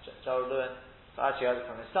 Gerald Lewin. I actually heard it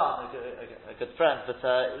from his son, a good friend, but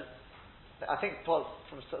I think it was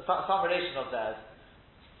from some relation of theirs.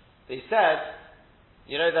 He said,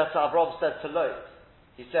 that Avraham said to Lot.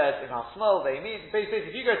 He said, in Hasmol, they mean, basically,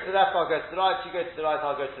 if you go to the left, I'll go to the right. If you go to the right,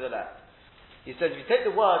 I'll go to the left. He said, if you take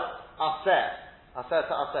the word aser to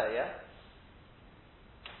aser, yeah?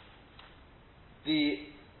 The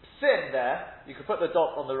sin there, you could put the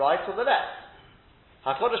dot on the right or the left.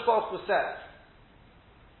 HaKadosh Baruch Hu says,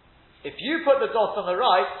 if you put the dot on the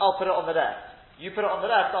right, I'll put it on the left. You put it on the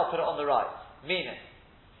left, I'll put it on the right. Meaning,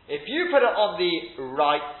 if you put it on the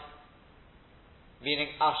right, meaning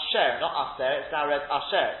Asher, not Aser, it's now read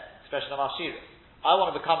Asher, expression of Ashiris. I want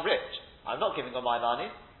to become rich. I'm not giving all my money.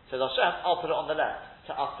 Says Hashem, I'll put it on the left,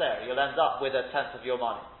 to Aser. You'll end up with a tenth of your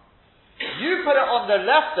money. You put it on the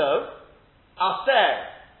left though, Aser,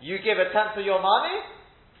 you give a tenth of your money.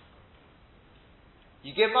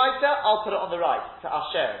 You give Meiser, I'll put it on the right, to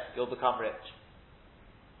Asher, you'll become rich.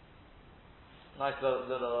 Nice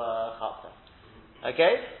little chapter.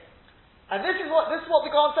 Okay? And this is what the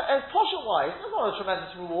God says, as Poshet wise, it's not a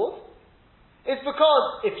tremendous reward. It's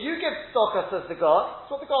because if you give tzedakah, says the God, that's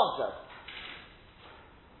what the God says.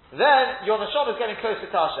 Then your neshama is getting closer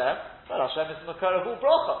to Hashem, but Hashem is Makar of all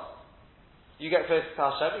bracha. You get closer to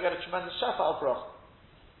Hashem, you get a tremendous shefa of bracha.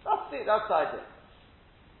 That's the idea.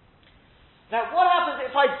 Now, what happens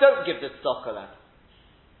if I don't give the tzedakah then?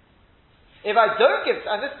 If I don't give,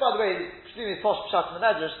 and this, by the way, presumably is Posh Pshat in the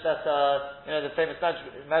Medrash, that, the famous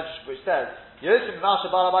Medrash which says,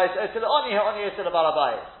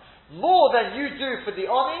 more than you do for the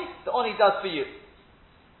Oni does for you.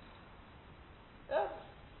 Yeah.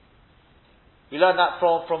 We learned that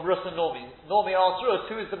from Rus and Normi. Normi asked Rus,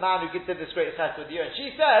 who is the man who did this great chesed with you? And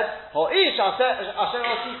she said, the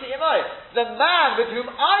man with whom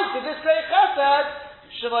I did this great chesed,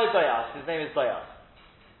 Shemai Bayas. His name is Bayas.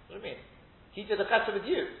 What do you mean? He did a chesed with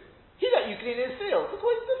you. He let you clean his field. Look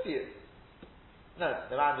what he did for you. No,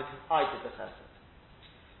 the man with whom I did the chesed.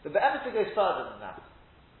 But the emphasis goes further than that.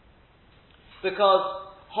 Because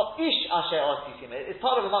Ha'ish Asher Asisim is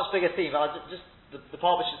part of a much bigger theme. The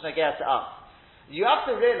part which is negaya to us. You have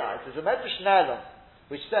to realize there's a Medrash Ne'elam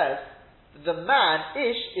which says that the man,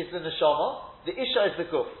 Ish, is the neshama, the Isha is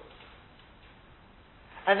the guf.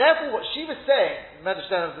 And therefore what she was saying,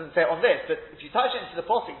 Medrash Ne'elam doesn't say it on this, but if you touch it into the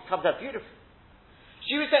posting, it comes out beautiful.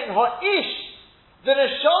 She was saying, Ha'ish, the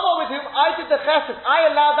neshama with whom I did the chesed,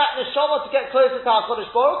 I allowed that neshama to get closer to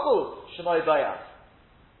HaKadosh Baruch Hu, Shemai Bayat.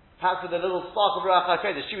 Perhaps with a little spark of Ruach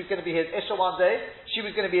HaKodesh. She was going to be his Isha one day, she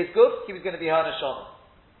was going to be his guf, he was going to be her neshama.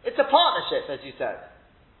 It's a partnership, as you said.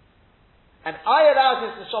 And I allowed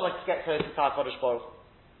his neshama to get closer to HaKadosh Baruch Hu.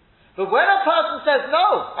 But when a person says, no,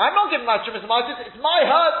 I'm not giving my Shumas Ma'asos, it's my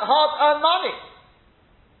hard-earned money,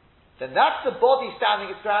 then that's the body standing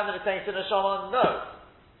its ground and it's saying to the neshama, no,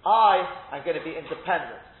 I am going to be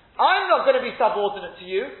independent. I'm not going to be subordinate to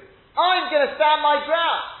you. I'm going to stand my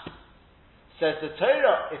ground. Says the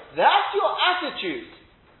Torah, if that's your attitude,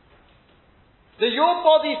 that your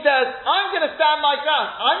body says, I'm going to stand my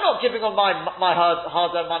ground, I'm not giving on my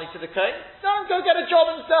hard-earned money to the Kohen, don't go get a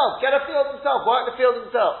job himself, get a field himself, work the field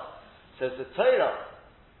himself. Says the Torah,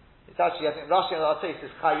 it's actually, I think Rashi and I'll say, says,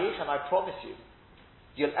 Chayich, and I promise you,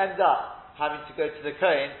 you'll end up having to go to the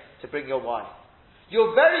Kohen to bring your wife.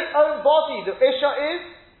 Your very own body, the Isha is,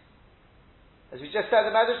 as we just said,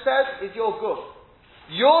 the Medrash says, is your guf.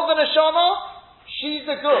 You're the neshama, she's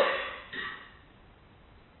the guf.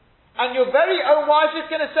 And your very own wife is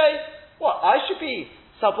going to say, what, I should be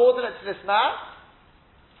subordinate to this man?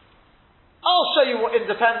 I'll show you what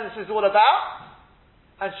independence is all about.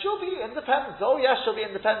 And she'll be independent. Oh yes, she'll be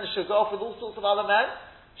independent. She'll go off with all sorts of other men.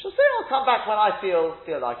 She'll say, I'll come back when I feel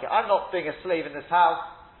like it. I'm not being a slave in this house.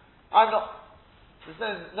 There's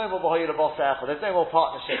no more Bahoyula Boss Echel. There's no more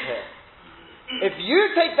partnership here. If you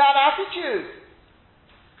take that attitude,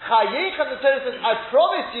 Chayechem, the Torah says, I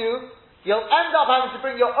promise you'll end up having to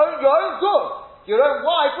bring your own good. Your own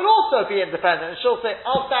wife will also be independent. And she'll say,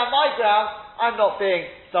 I'll stand my ground. I'm not being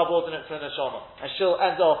subordinate to a neshama. And she'll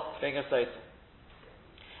end up being a Satan.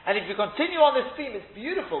 And if you continue on this theme, it's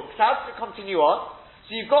beautiful. Because how does it continue on?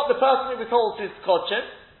 So you've got the person who withholds his kodshim,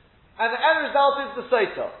 and the end result is the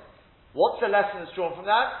Satan. What's the lesson that's drawn from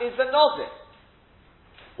that? Is the Nazir.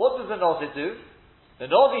 What does the Nazir do? The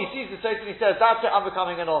Nazir, he sees the Satan, he says, that's it, I'm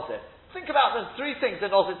becoming a Nazir. Think about them, three things the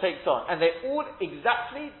Nazir takes on, and they're all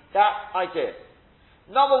exactly that idea.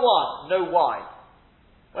 Number one, no wine.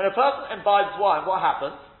 When a person imbibes wine, what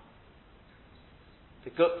happens?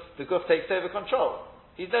 The guf takes over control.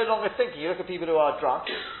 He's no longer thinking. You look at people who are drunk,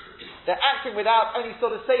 they're acting without any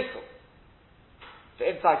sort of seichel. The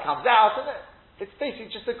inside comes out, and it's basically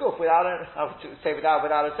just a guf without a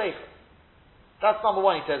seichel. That's number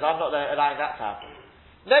one, he says, I'm not allowing that to happen.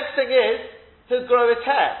 Next thing is, to grow his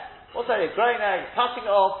hair. What's that? He's growing hair, he's cutting it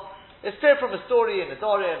off. It's clear from a story in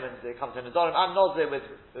Nedarim, and it comes in Nedarim, and Nozir with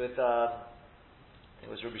it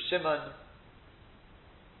was Rabbi Shimon,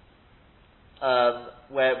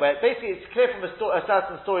 where basically it's clear from a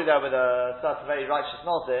certain story there with a certain very righteous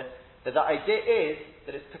Nozir, that the idea is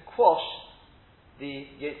that it's to quash the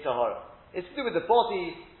Yetzer Hara. It's to do with the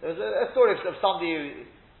body. There was a story of somebody who,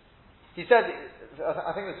 he said,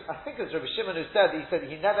 I think it was Rabbi Shimon who said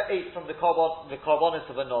he never ate from the carbonis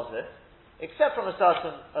of a Nozir, except from a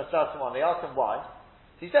certain one. They asked him why.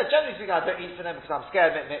 So he said, generally speaking, I don't eat from them because I'm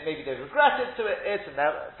scared maybe they've regretted to it, and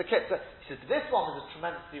the kid. He said, this one was a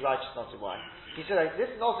tremendously righteous Nozir wine. He said,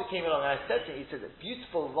 this Nozir came along and I said to him, he said, a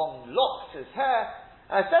beautiful long locks, his hair,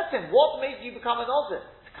 and I said to him, what made you become a Nozir?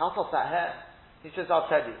 To cut off that hair. He says,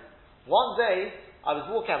 I'll tell you. One day, I was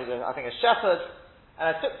walking, I was a shepherd, and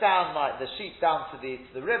I took down the sheep down to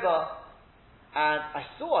the river, and I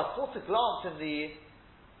caught a glance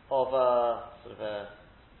of a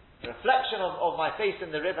reflection of my face in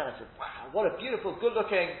the river, and I said, wow, what a beautiful,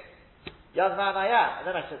 good-looking young man I am. And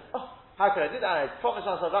then I said, oh, how could I do that? And I promised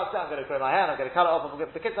myself, that's it, I'm going to grow my hair, I'm going to cut it off, and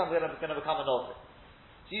the kids I'm going to become a Nozir.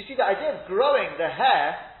 So you see, the idea of growing the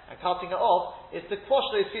hair and cutting it off is to quash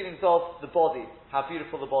those feelings of the body, how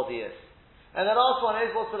beautiful the body is. And the last one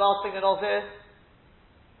is, what's the last thing a Nozir is?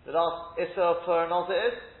 The last Issa for a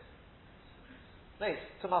Nozir is? Mace,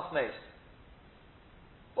 Tumas Mace.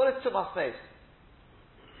 What is Tumas Mace?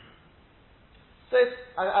 So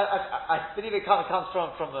I believe it kind of comes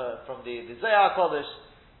from the Zohar Kodesh.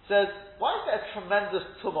 It says, why is there a tremendous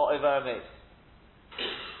tumah over a mace?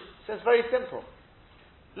 It says very simple.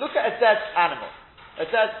 Look at a dead animal.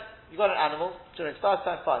 You've got an animal, during its first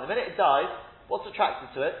time fine. The minute it dies, what's attracted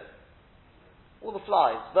to it? All the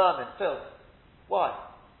flies, vermin, filth. Why?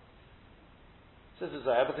 Says the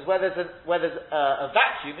Zohar, because where there's a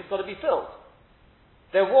vacuum, it's got to be filled.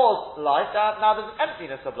 There was life, now there's an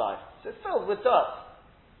emptiness of life. So it's filled with dirt.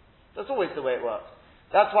 That's always the way it works.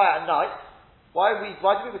 That's why at night, why do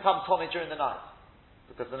we become Tommy during the night?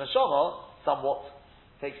 Because the neshama somewhat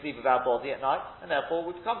takes leave of our body at night, and therefore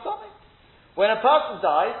we become Tommy. When a person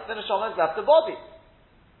dies, the neshama has left the body.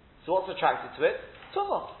 So what's attracted to it?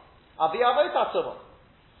 Tumah. Avi avota tumah.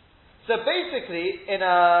 So basically, in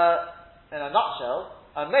a nutshell,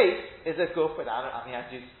 a mace is a guf without it. I mean, as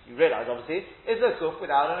you realize, obviously, is a guf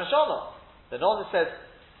without a neshama. The Nozir says,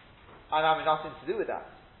 I'm having nothing to do with that.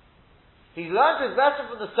 He learned his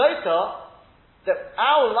lesson from the Sota that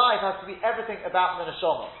our life has to be everything about the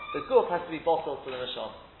neshama. The guf has to be bottled for the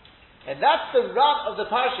neshama. And that's the run of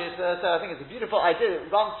the parashas. So I think it's a beautiful idea.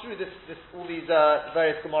 It runs through all these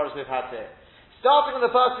various Gemaras we've had here. Starting with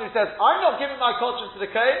the person who says, I'm not giving my conscience to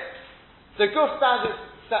the Kohen. The guf stands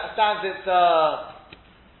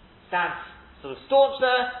sort of staunch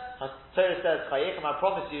there. Torah says, Chayechem, I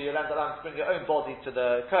promise you'll end up to bring your own body to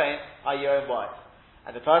the Kohen, i.e. your own wife.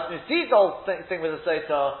 And the person who sees the whole thing with the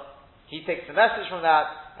Sota, he takes the message from that,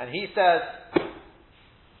 and he says,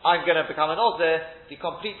 I'm going to become an Nozir, the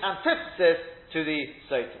complete antithesis to the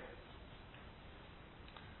Sota.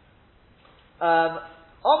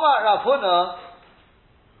 Omar Rav Huna,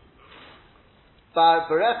 Bar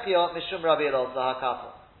Berechia Mishum Rabbi Elazar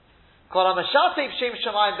HaKapo. Kol HaMashatev Shem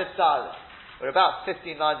Shamayim B'tzara. We're about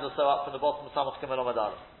 15 lines or so up from the bottom of Samach Gimel Amud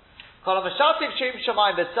Aleph. Kol HaMashatev Shem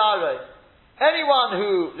Shamayim B'tzara. Anyone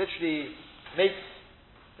who literally makes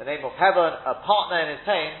the name of heaven a partner in his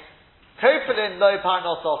pain, Kofilin Lo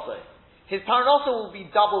Parnos also. His Parnosa will be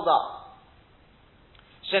doubled up.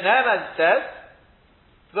 Shenem, as it says,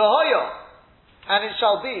 V'hoyo, and it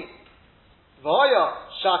shall be, V'hoyo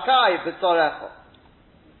Shakai B'tzorecha.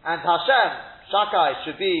 And Hashem, Shakai,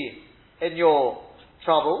 should be in your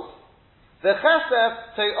troubles. V'chesef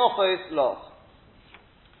Te'ofos Loch.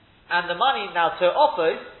 And the money, now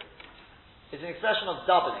Te'ofos, is an expression of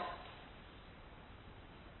doubling.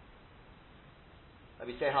 Let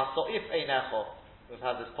me say, Haso'if Einecho. We've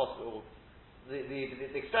had this possible.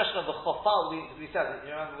 The expression of the chofal, we said,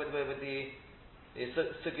 you remember with the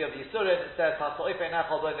sugya of Yisurin, it says, Haso'if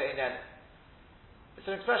Einecho B'ove Einen. It's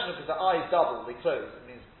an expression because the eyes double, they close. It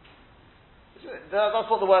means, that's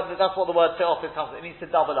what the word Te'ofos comes from. It means to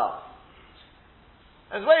double up.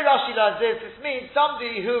 And the way Rashi learns this means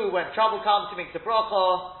somebody who, when trouble comes, he makes a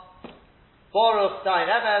bracha, Baruch Dain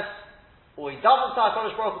Emes, or he doesn't say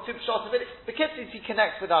HaKadosh Baruch Hu, two shots of it. The kitzis he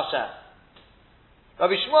connects with Hashem.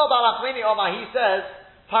 Rabbi Shmuel Bar Achmeni Omar, he says,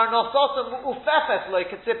 Parnososam ufefes lo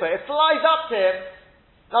ketzipa. It flies up to him.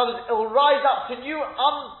 In other words, it will rise up to new,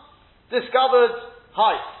 undiscovered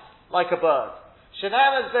heights, like a bird.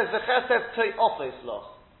 Shenem says v'chesef te'ofes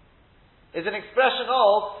lo. Is an expression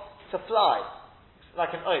of to fly,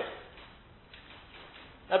 like an oath.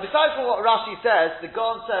 Now, besides from what Rashi says, the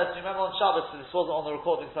Gaon says, remember on Shabbos, this wasn't on the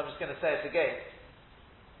recording, so I'm just going to say it again.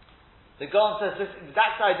 The Gaon says this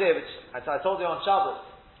exact idea, which, as I told you on Shabbos,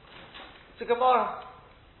 it's a Gemara.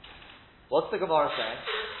 What's the Gemara saying?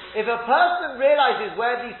 If a person realizes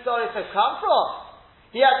where these stories have come from,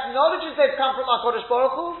 he acknowledges they've come from HaKadosh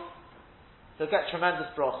Baruch Hu, he'll get tremendous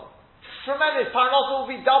bracha. Tremendous. Parnasa will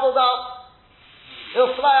be doubled up.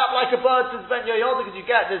 He'll fly up like a bird to Ben Yoyoda, because you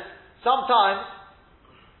get this, sometimes,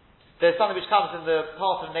 there's something which comes in the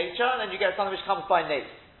path of nature, and then you get something which comes by nace.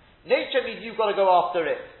 Nature means you've got to go after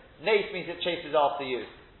it. Nace means it chases after you.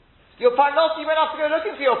 Your parnos, you won't have to go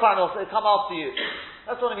looking for your parnos, it'll come after you.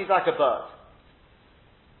 That's what it means, like a bird.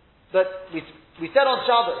 But we said on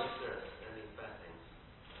Shabbos.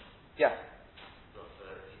 Yeah. Not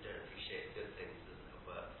if you don't appreciate good things, doesn't it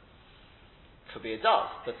work? Could be it does,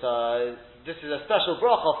 but this is a special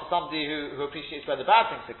bracha for somebody who appreciates where the bad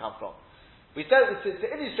things have come from. We said, to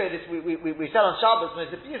illustrate this, we said on Shabbos, and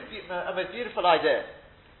it's a most beautiful idea.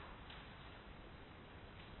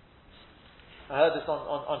 I heard this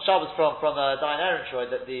on Shabbos from Diane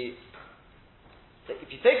Ehrentroy, that if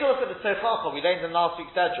you take a look at the Teichacha, we learned in last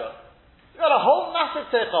week's Sedra, you've got a whole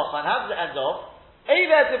massive Teichacha, and how does it end off?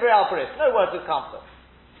 Eiver Divrei Al Bris, no words of comfort.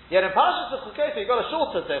 Yet in Parashas Chukei, you've got a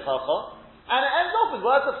shorter Teichacha, and it ends off with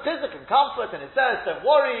words of physical and comfort, and it says, don't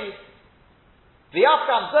worry,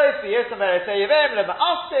 V'yafkam zois v'yesam ereteyevem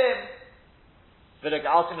le'ma'astim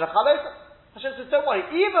v'lega'altim l'chalosim. Hashem says, don't worry,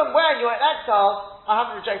 even when you're in exile, I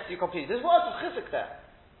haven't rejected you completely. There's words of chizuk there.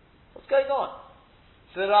 What's going on?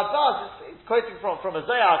 So the Rabbah is quoting from a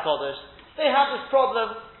Zohar Kodesh. They have this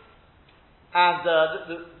problem, and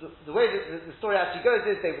the way the story actually goes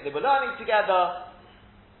is they were learning together,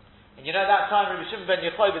 and you know that time Rabbi Shimon ben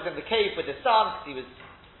Yochai was in the cave with his son because he was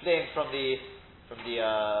fleeing from the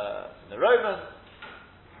Romans.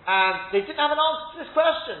 And they didn't have an answer to this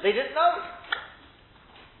question. They didn't know.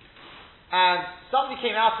 And somebody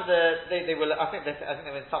came out to they were, I think they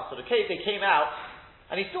were in some sort of cave. They came out,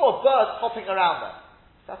 and he saw a bird hopping around them.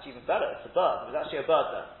 That's even better. It's a bird. There was actually a bird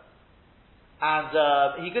there. And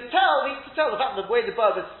he could tell the way the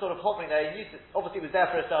bird was sort of hovering there. He knew obviously it was there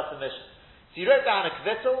for a certain mission. So he wrote down a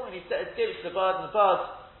kvittel, and he gave it to the bird, and the bird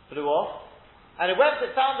flew off. And it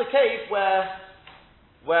found the cave where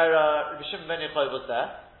Rabbi Shimon ben Yochai was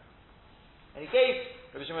there. And he gave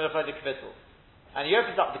Rabbi Shimon ben Yochai the kvittel. And he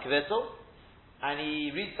opens up the kvittel, and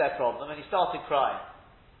he reads their problem, and he started crying.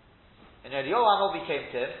 And Eliyahu Hanavi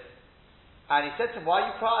came to him, and he said to him, why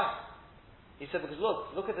are you crying? He said, because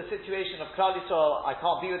look at the situation of Klal Yisrael, I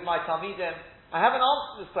can't be with my Talmidim. I haven't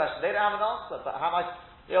answered this question, they don't have an answer, but how am I?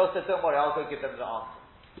 Eliyahu said, don't worry, I'll go give them the answer.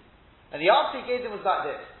 And the answer he gave them was like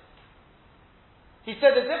this. He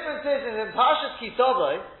said the difference is in Parshas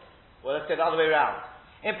Kisavai, well, let's go the other way around.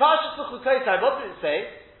 In Parshas L'Chukosai, what did it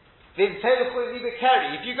say? If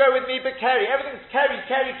you go with me, but carry. Everything's carry.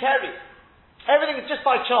 Everything is just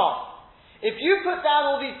by chance. If you put down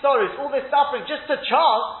all these sorrows, all this suffering, just to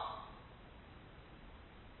chance,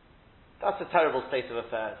 that's a terrible state of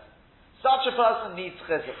affairs. Such a person needs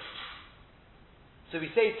chizuk. So we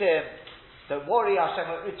say to him, don't worry, Hashem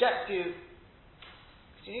won't reject you.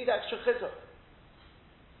 You need extra chizuk.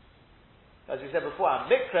 As we said before, our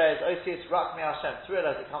mikra is Osius Rak Mi Hashem, to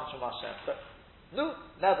realize it comes from Hashem. But, no,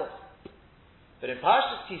 never. But in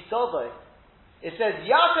Parashas Kisovai, it says,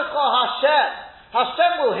 Yatecha Hashem,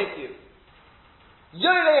 Hashem will hit you.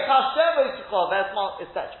 Yorech Hashem Oischa,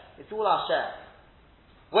 it's all Hashem.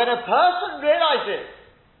 When a person realizes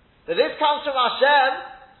that this comes from Hashem,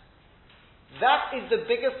 that is the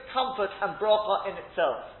biggest comfort and bracha in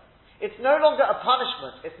itself. It's no longer a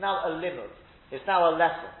punishment, it's now a limud. It's now a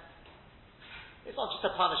lesson. It's not just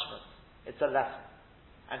a punishment, it's a lesson.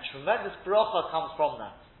 And tremendous bracha comes from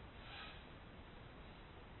that.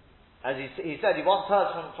 As he said, he once heard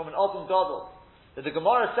from an Odom Gadol, that the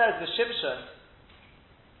Gemara says the Shimshon,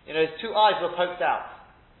 his two eyes were poked out.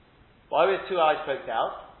 Why were his two eyes poked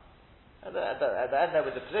out? At the end there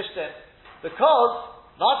with the Plishtim. Because,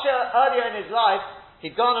 much earlier in his life,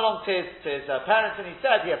 he'd gone along to his parents and he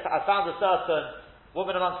said, I found a certain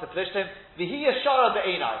woman amongst the Plishtim, V'hi Yashara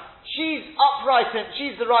Be'enai. She's upright and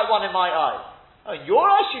she's the right one in my eyes. Oh, in your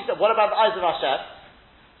eyes? She said, what about the eyes of Hashem?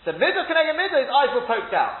 So Midah Keneged Midah, his eyes were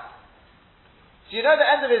poked out. So you know the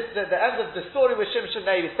end of the story with Shimshon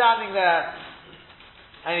there, he was standing there,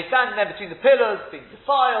 and he's standing there between the pillars, being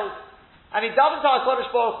defiled, and he davened to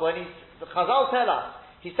HaKadosh Baruch Hu, and the Chazal tell us,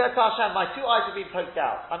 he said to Hashem, my two eyes have been poked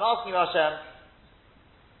out. I'm asking you, Hashem,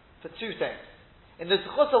 for two things. In the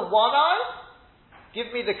zechus of one eye,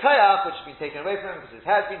 give me the kayach, which has been taken away from him because his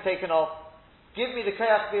hair has been taken off. Give me the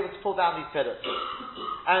kayach to be able to pull down these pillars.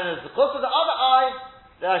 And in the zechus of the other eye,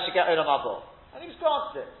 that I should get Olam Haba. And he was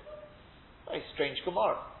granted it. Very strange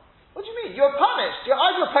Gemara. What do you mean? You're punished. Your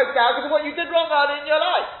eyes were poked out because of what you did wrong early in your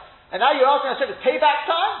life. And now you're asking Hashem, it's payback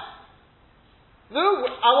time? No,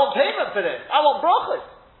 I want payment for this. I want brachas.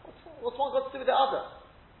 What's one got to do with the other?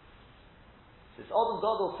 This Odom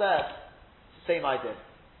Gadol said, it's the same idea.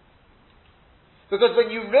 Because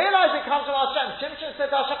when you realize it comes from Hashem, Shimshon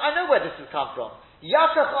said to Hashem, I know where this has come from.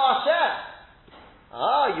 Yatecha Hashem.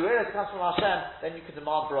 You realize it comes from Hashem, then you can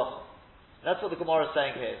demand bracha. That's what the Gemara is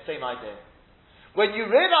saying here, same idea. When you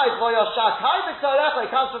realize it comes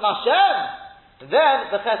from Hashem, then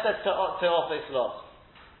the chesed te'ofes lo.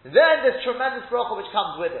 Then there's tremendous bracha which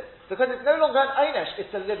comes with it. Because it's no longer an einesh,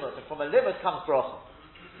 it's a limud. And from a limud comes bracha.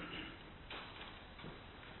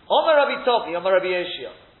 Omer Rabbi Tovi, Omer Rabbi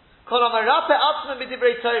Yeshua.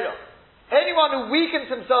 Anyone who weakens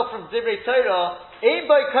himself from Divrei Torah, he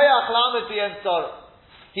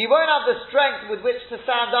won't have the strength with which to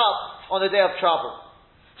stand up on the day of trouble.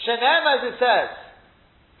 Shenem, as it says,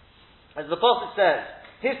 as the prophet says,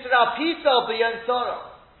 Hisrapisa b'yom Torah.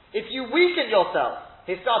 If you weaken yourself,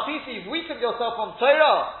 Hisrapisa, you've weakened yourself from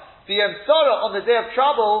Torah, b'yom Torah, on the day of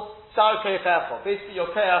trouble, Sar Keifecha. Basically, your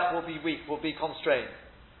keach will be weak, will be constrained.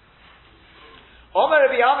 Omer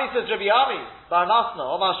Rabbi Ami says, Rabbi Ami, Bar Masna,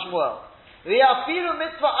 Omar Shmuel, V'yafilu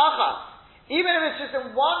mitzvah achas, even if it's just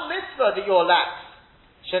in one mitzvah that you're lax.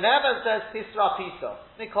 Shenevan says, Hisrapisa,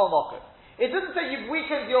 Nikol Mocher. It doesn't say you've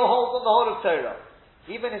weakened your hold on the whole of Torah.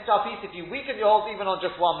 Even Hisrapisa, if you weaken your hold even on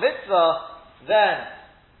just one mitzvah, then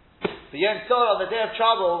the Yom Torah, on the day of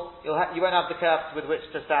trouble, you won't have the keach with which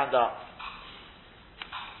to stand up.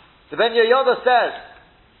 The Ben Yehoyada says,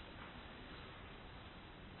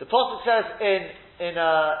 the prophet says in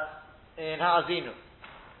Ha'azinu,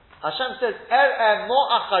 Hashem says, mo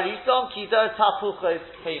acharisom kidar tapuches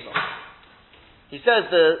heimo. He says,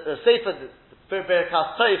 the Sefer, the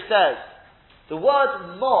Birkas Tov says, the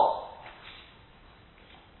word mo,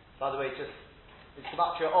 by the way, it's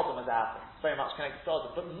Gematria Odom as it happens, it's very much connected to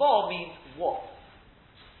Odom, but mo means what?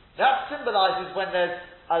 That symbolizes when there's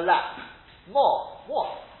a lack. Mo,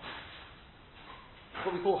 what? It's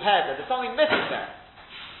what we call head, there's something missing there.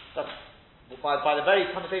 That's, by the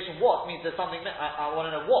very connotation, what means there's something. I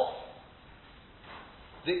want to know what.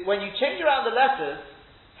 When you change around the letters,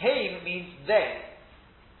 Haim means they,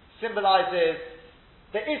 symbolizes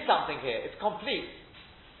there is something here. It's complete.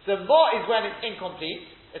 So Mo is when it's incomplete.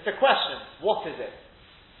 It's a question. What is it?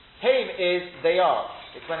 Haim is they are.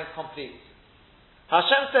 It's when it's complete.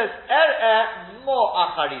 Hashem says, Mo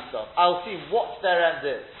acharisom. I'll see what their end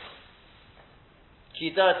is.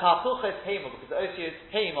 Because the Osius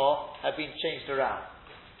Heimo have been changed around.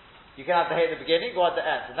 You can have the Hey at the beginning or at the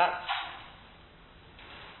end. And that's,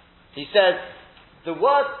 he says, the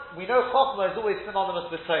word, we know Chokhmah is always synonymous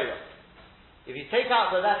with Torah. If you take out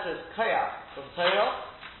the letters Kaya from Torah,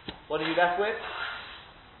 what are you left with?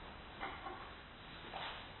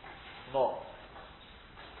 Mo.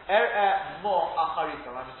 Mo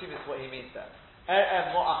acharisom. I'm assuming that's what he means there.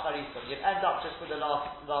 Mo acharisom. You'd end up just with the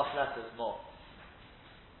last letters, Mo.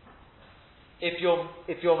 If you're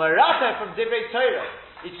Meracha from Divrei Torah,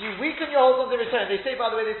 If you weaken your hold on the return, they say,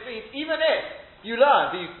 by the way, this means even if you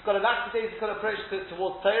learn that you've got a lackadaisical approach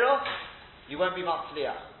towards Torah, you won't be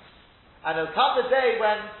Matzliach. And there'll come the day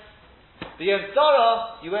when the Yom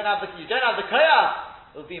Tzorah, you don't have the Koyach,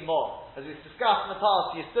 it'll be more. As we've discussed in the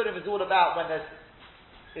past, Yisurim is all about when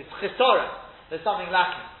it's Chisorim, there's something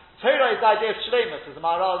lacking. Torah is the idea of Shleimus, as the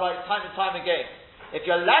Maharal writes time and time again. If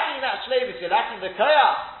you're lacking that Shleimus, you're lacking the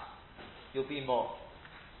Koyach, you'll be more.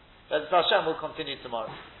 But Hashem will continue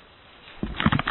tomorrow.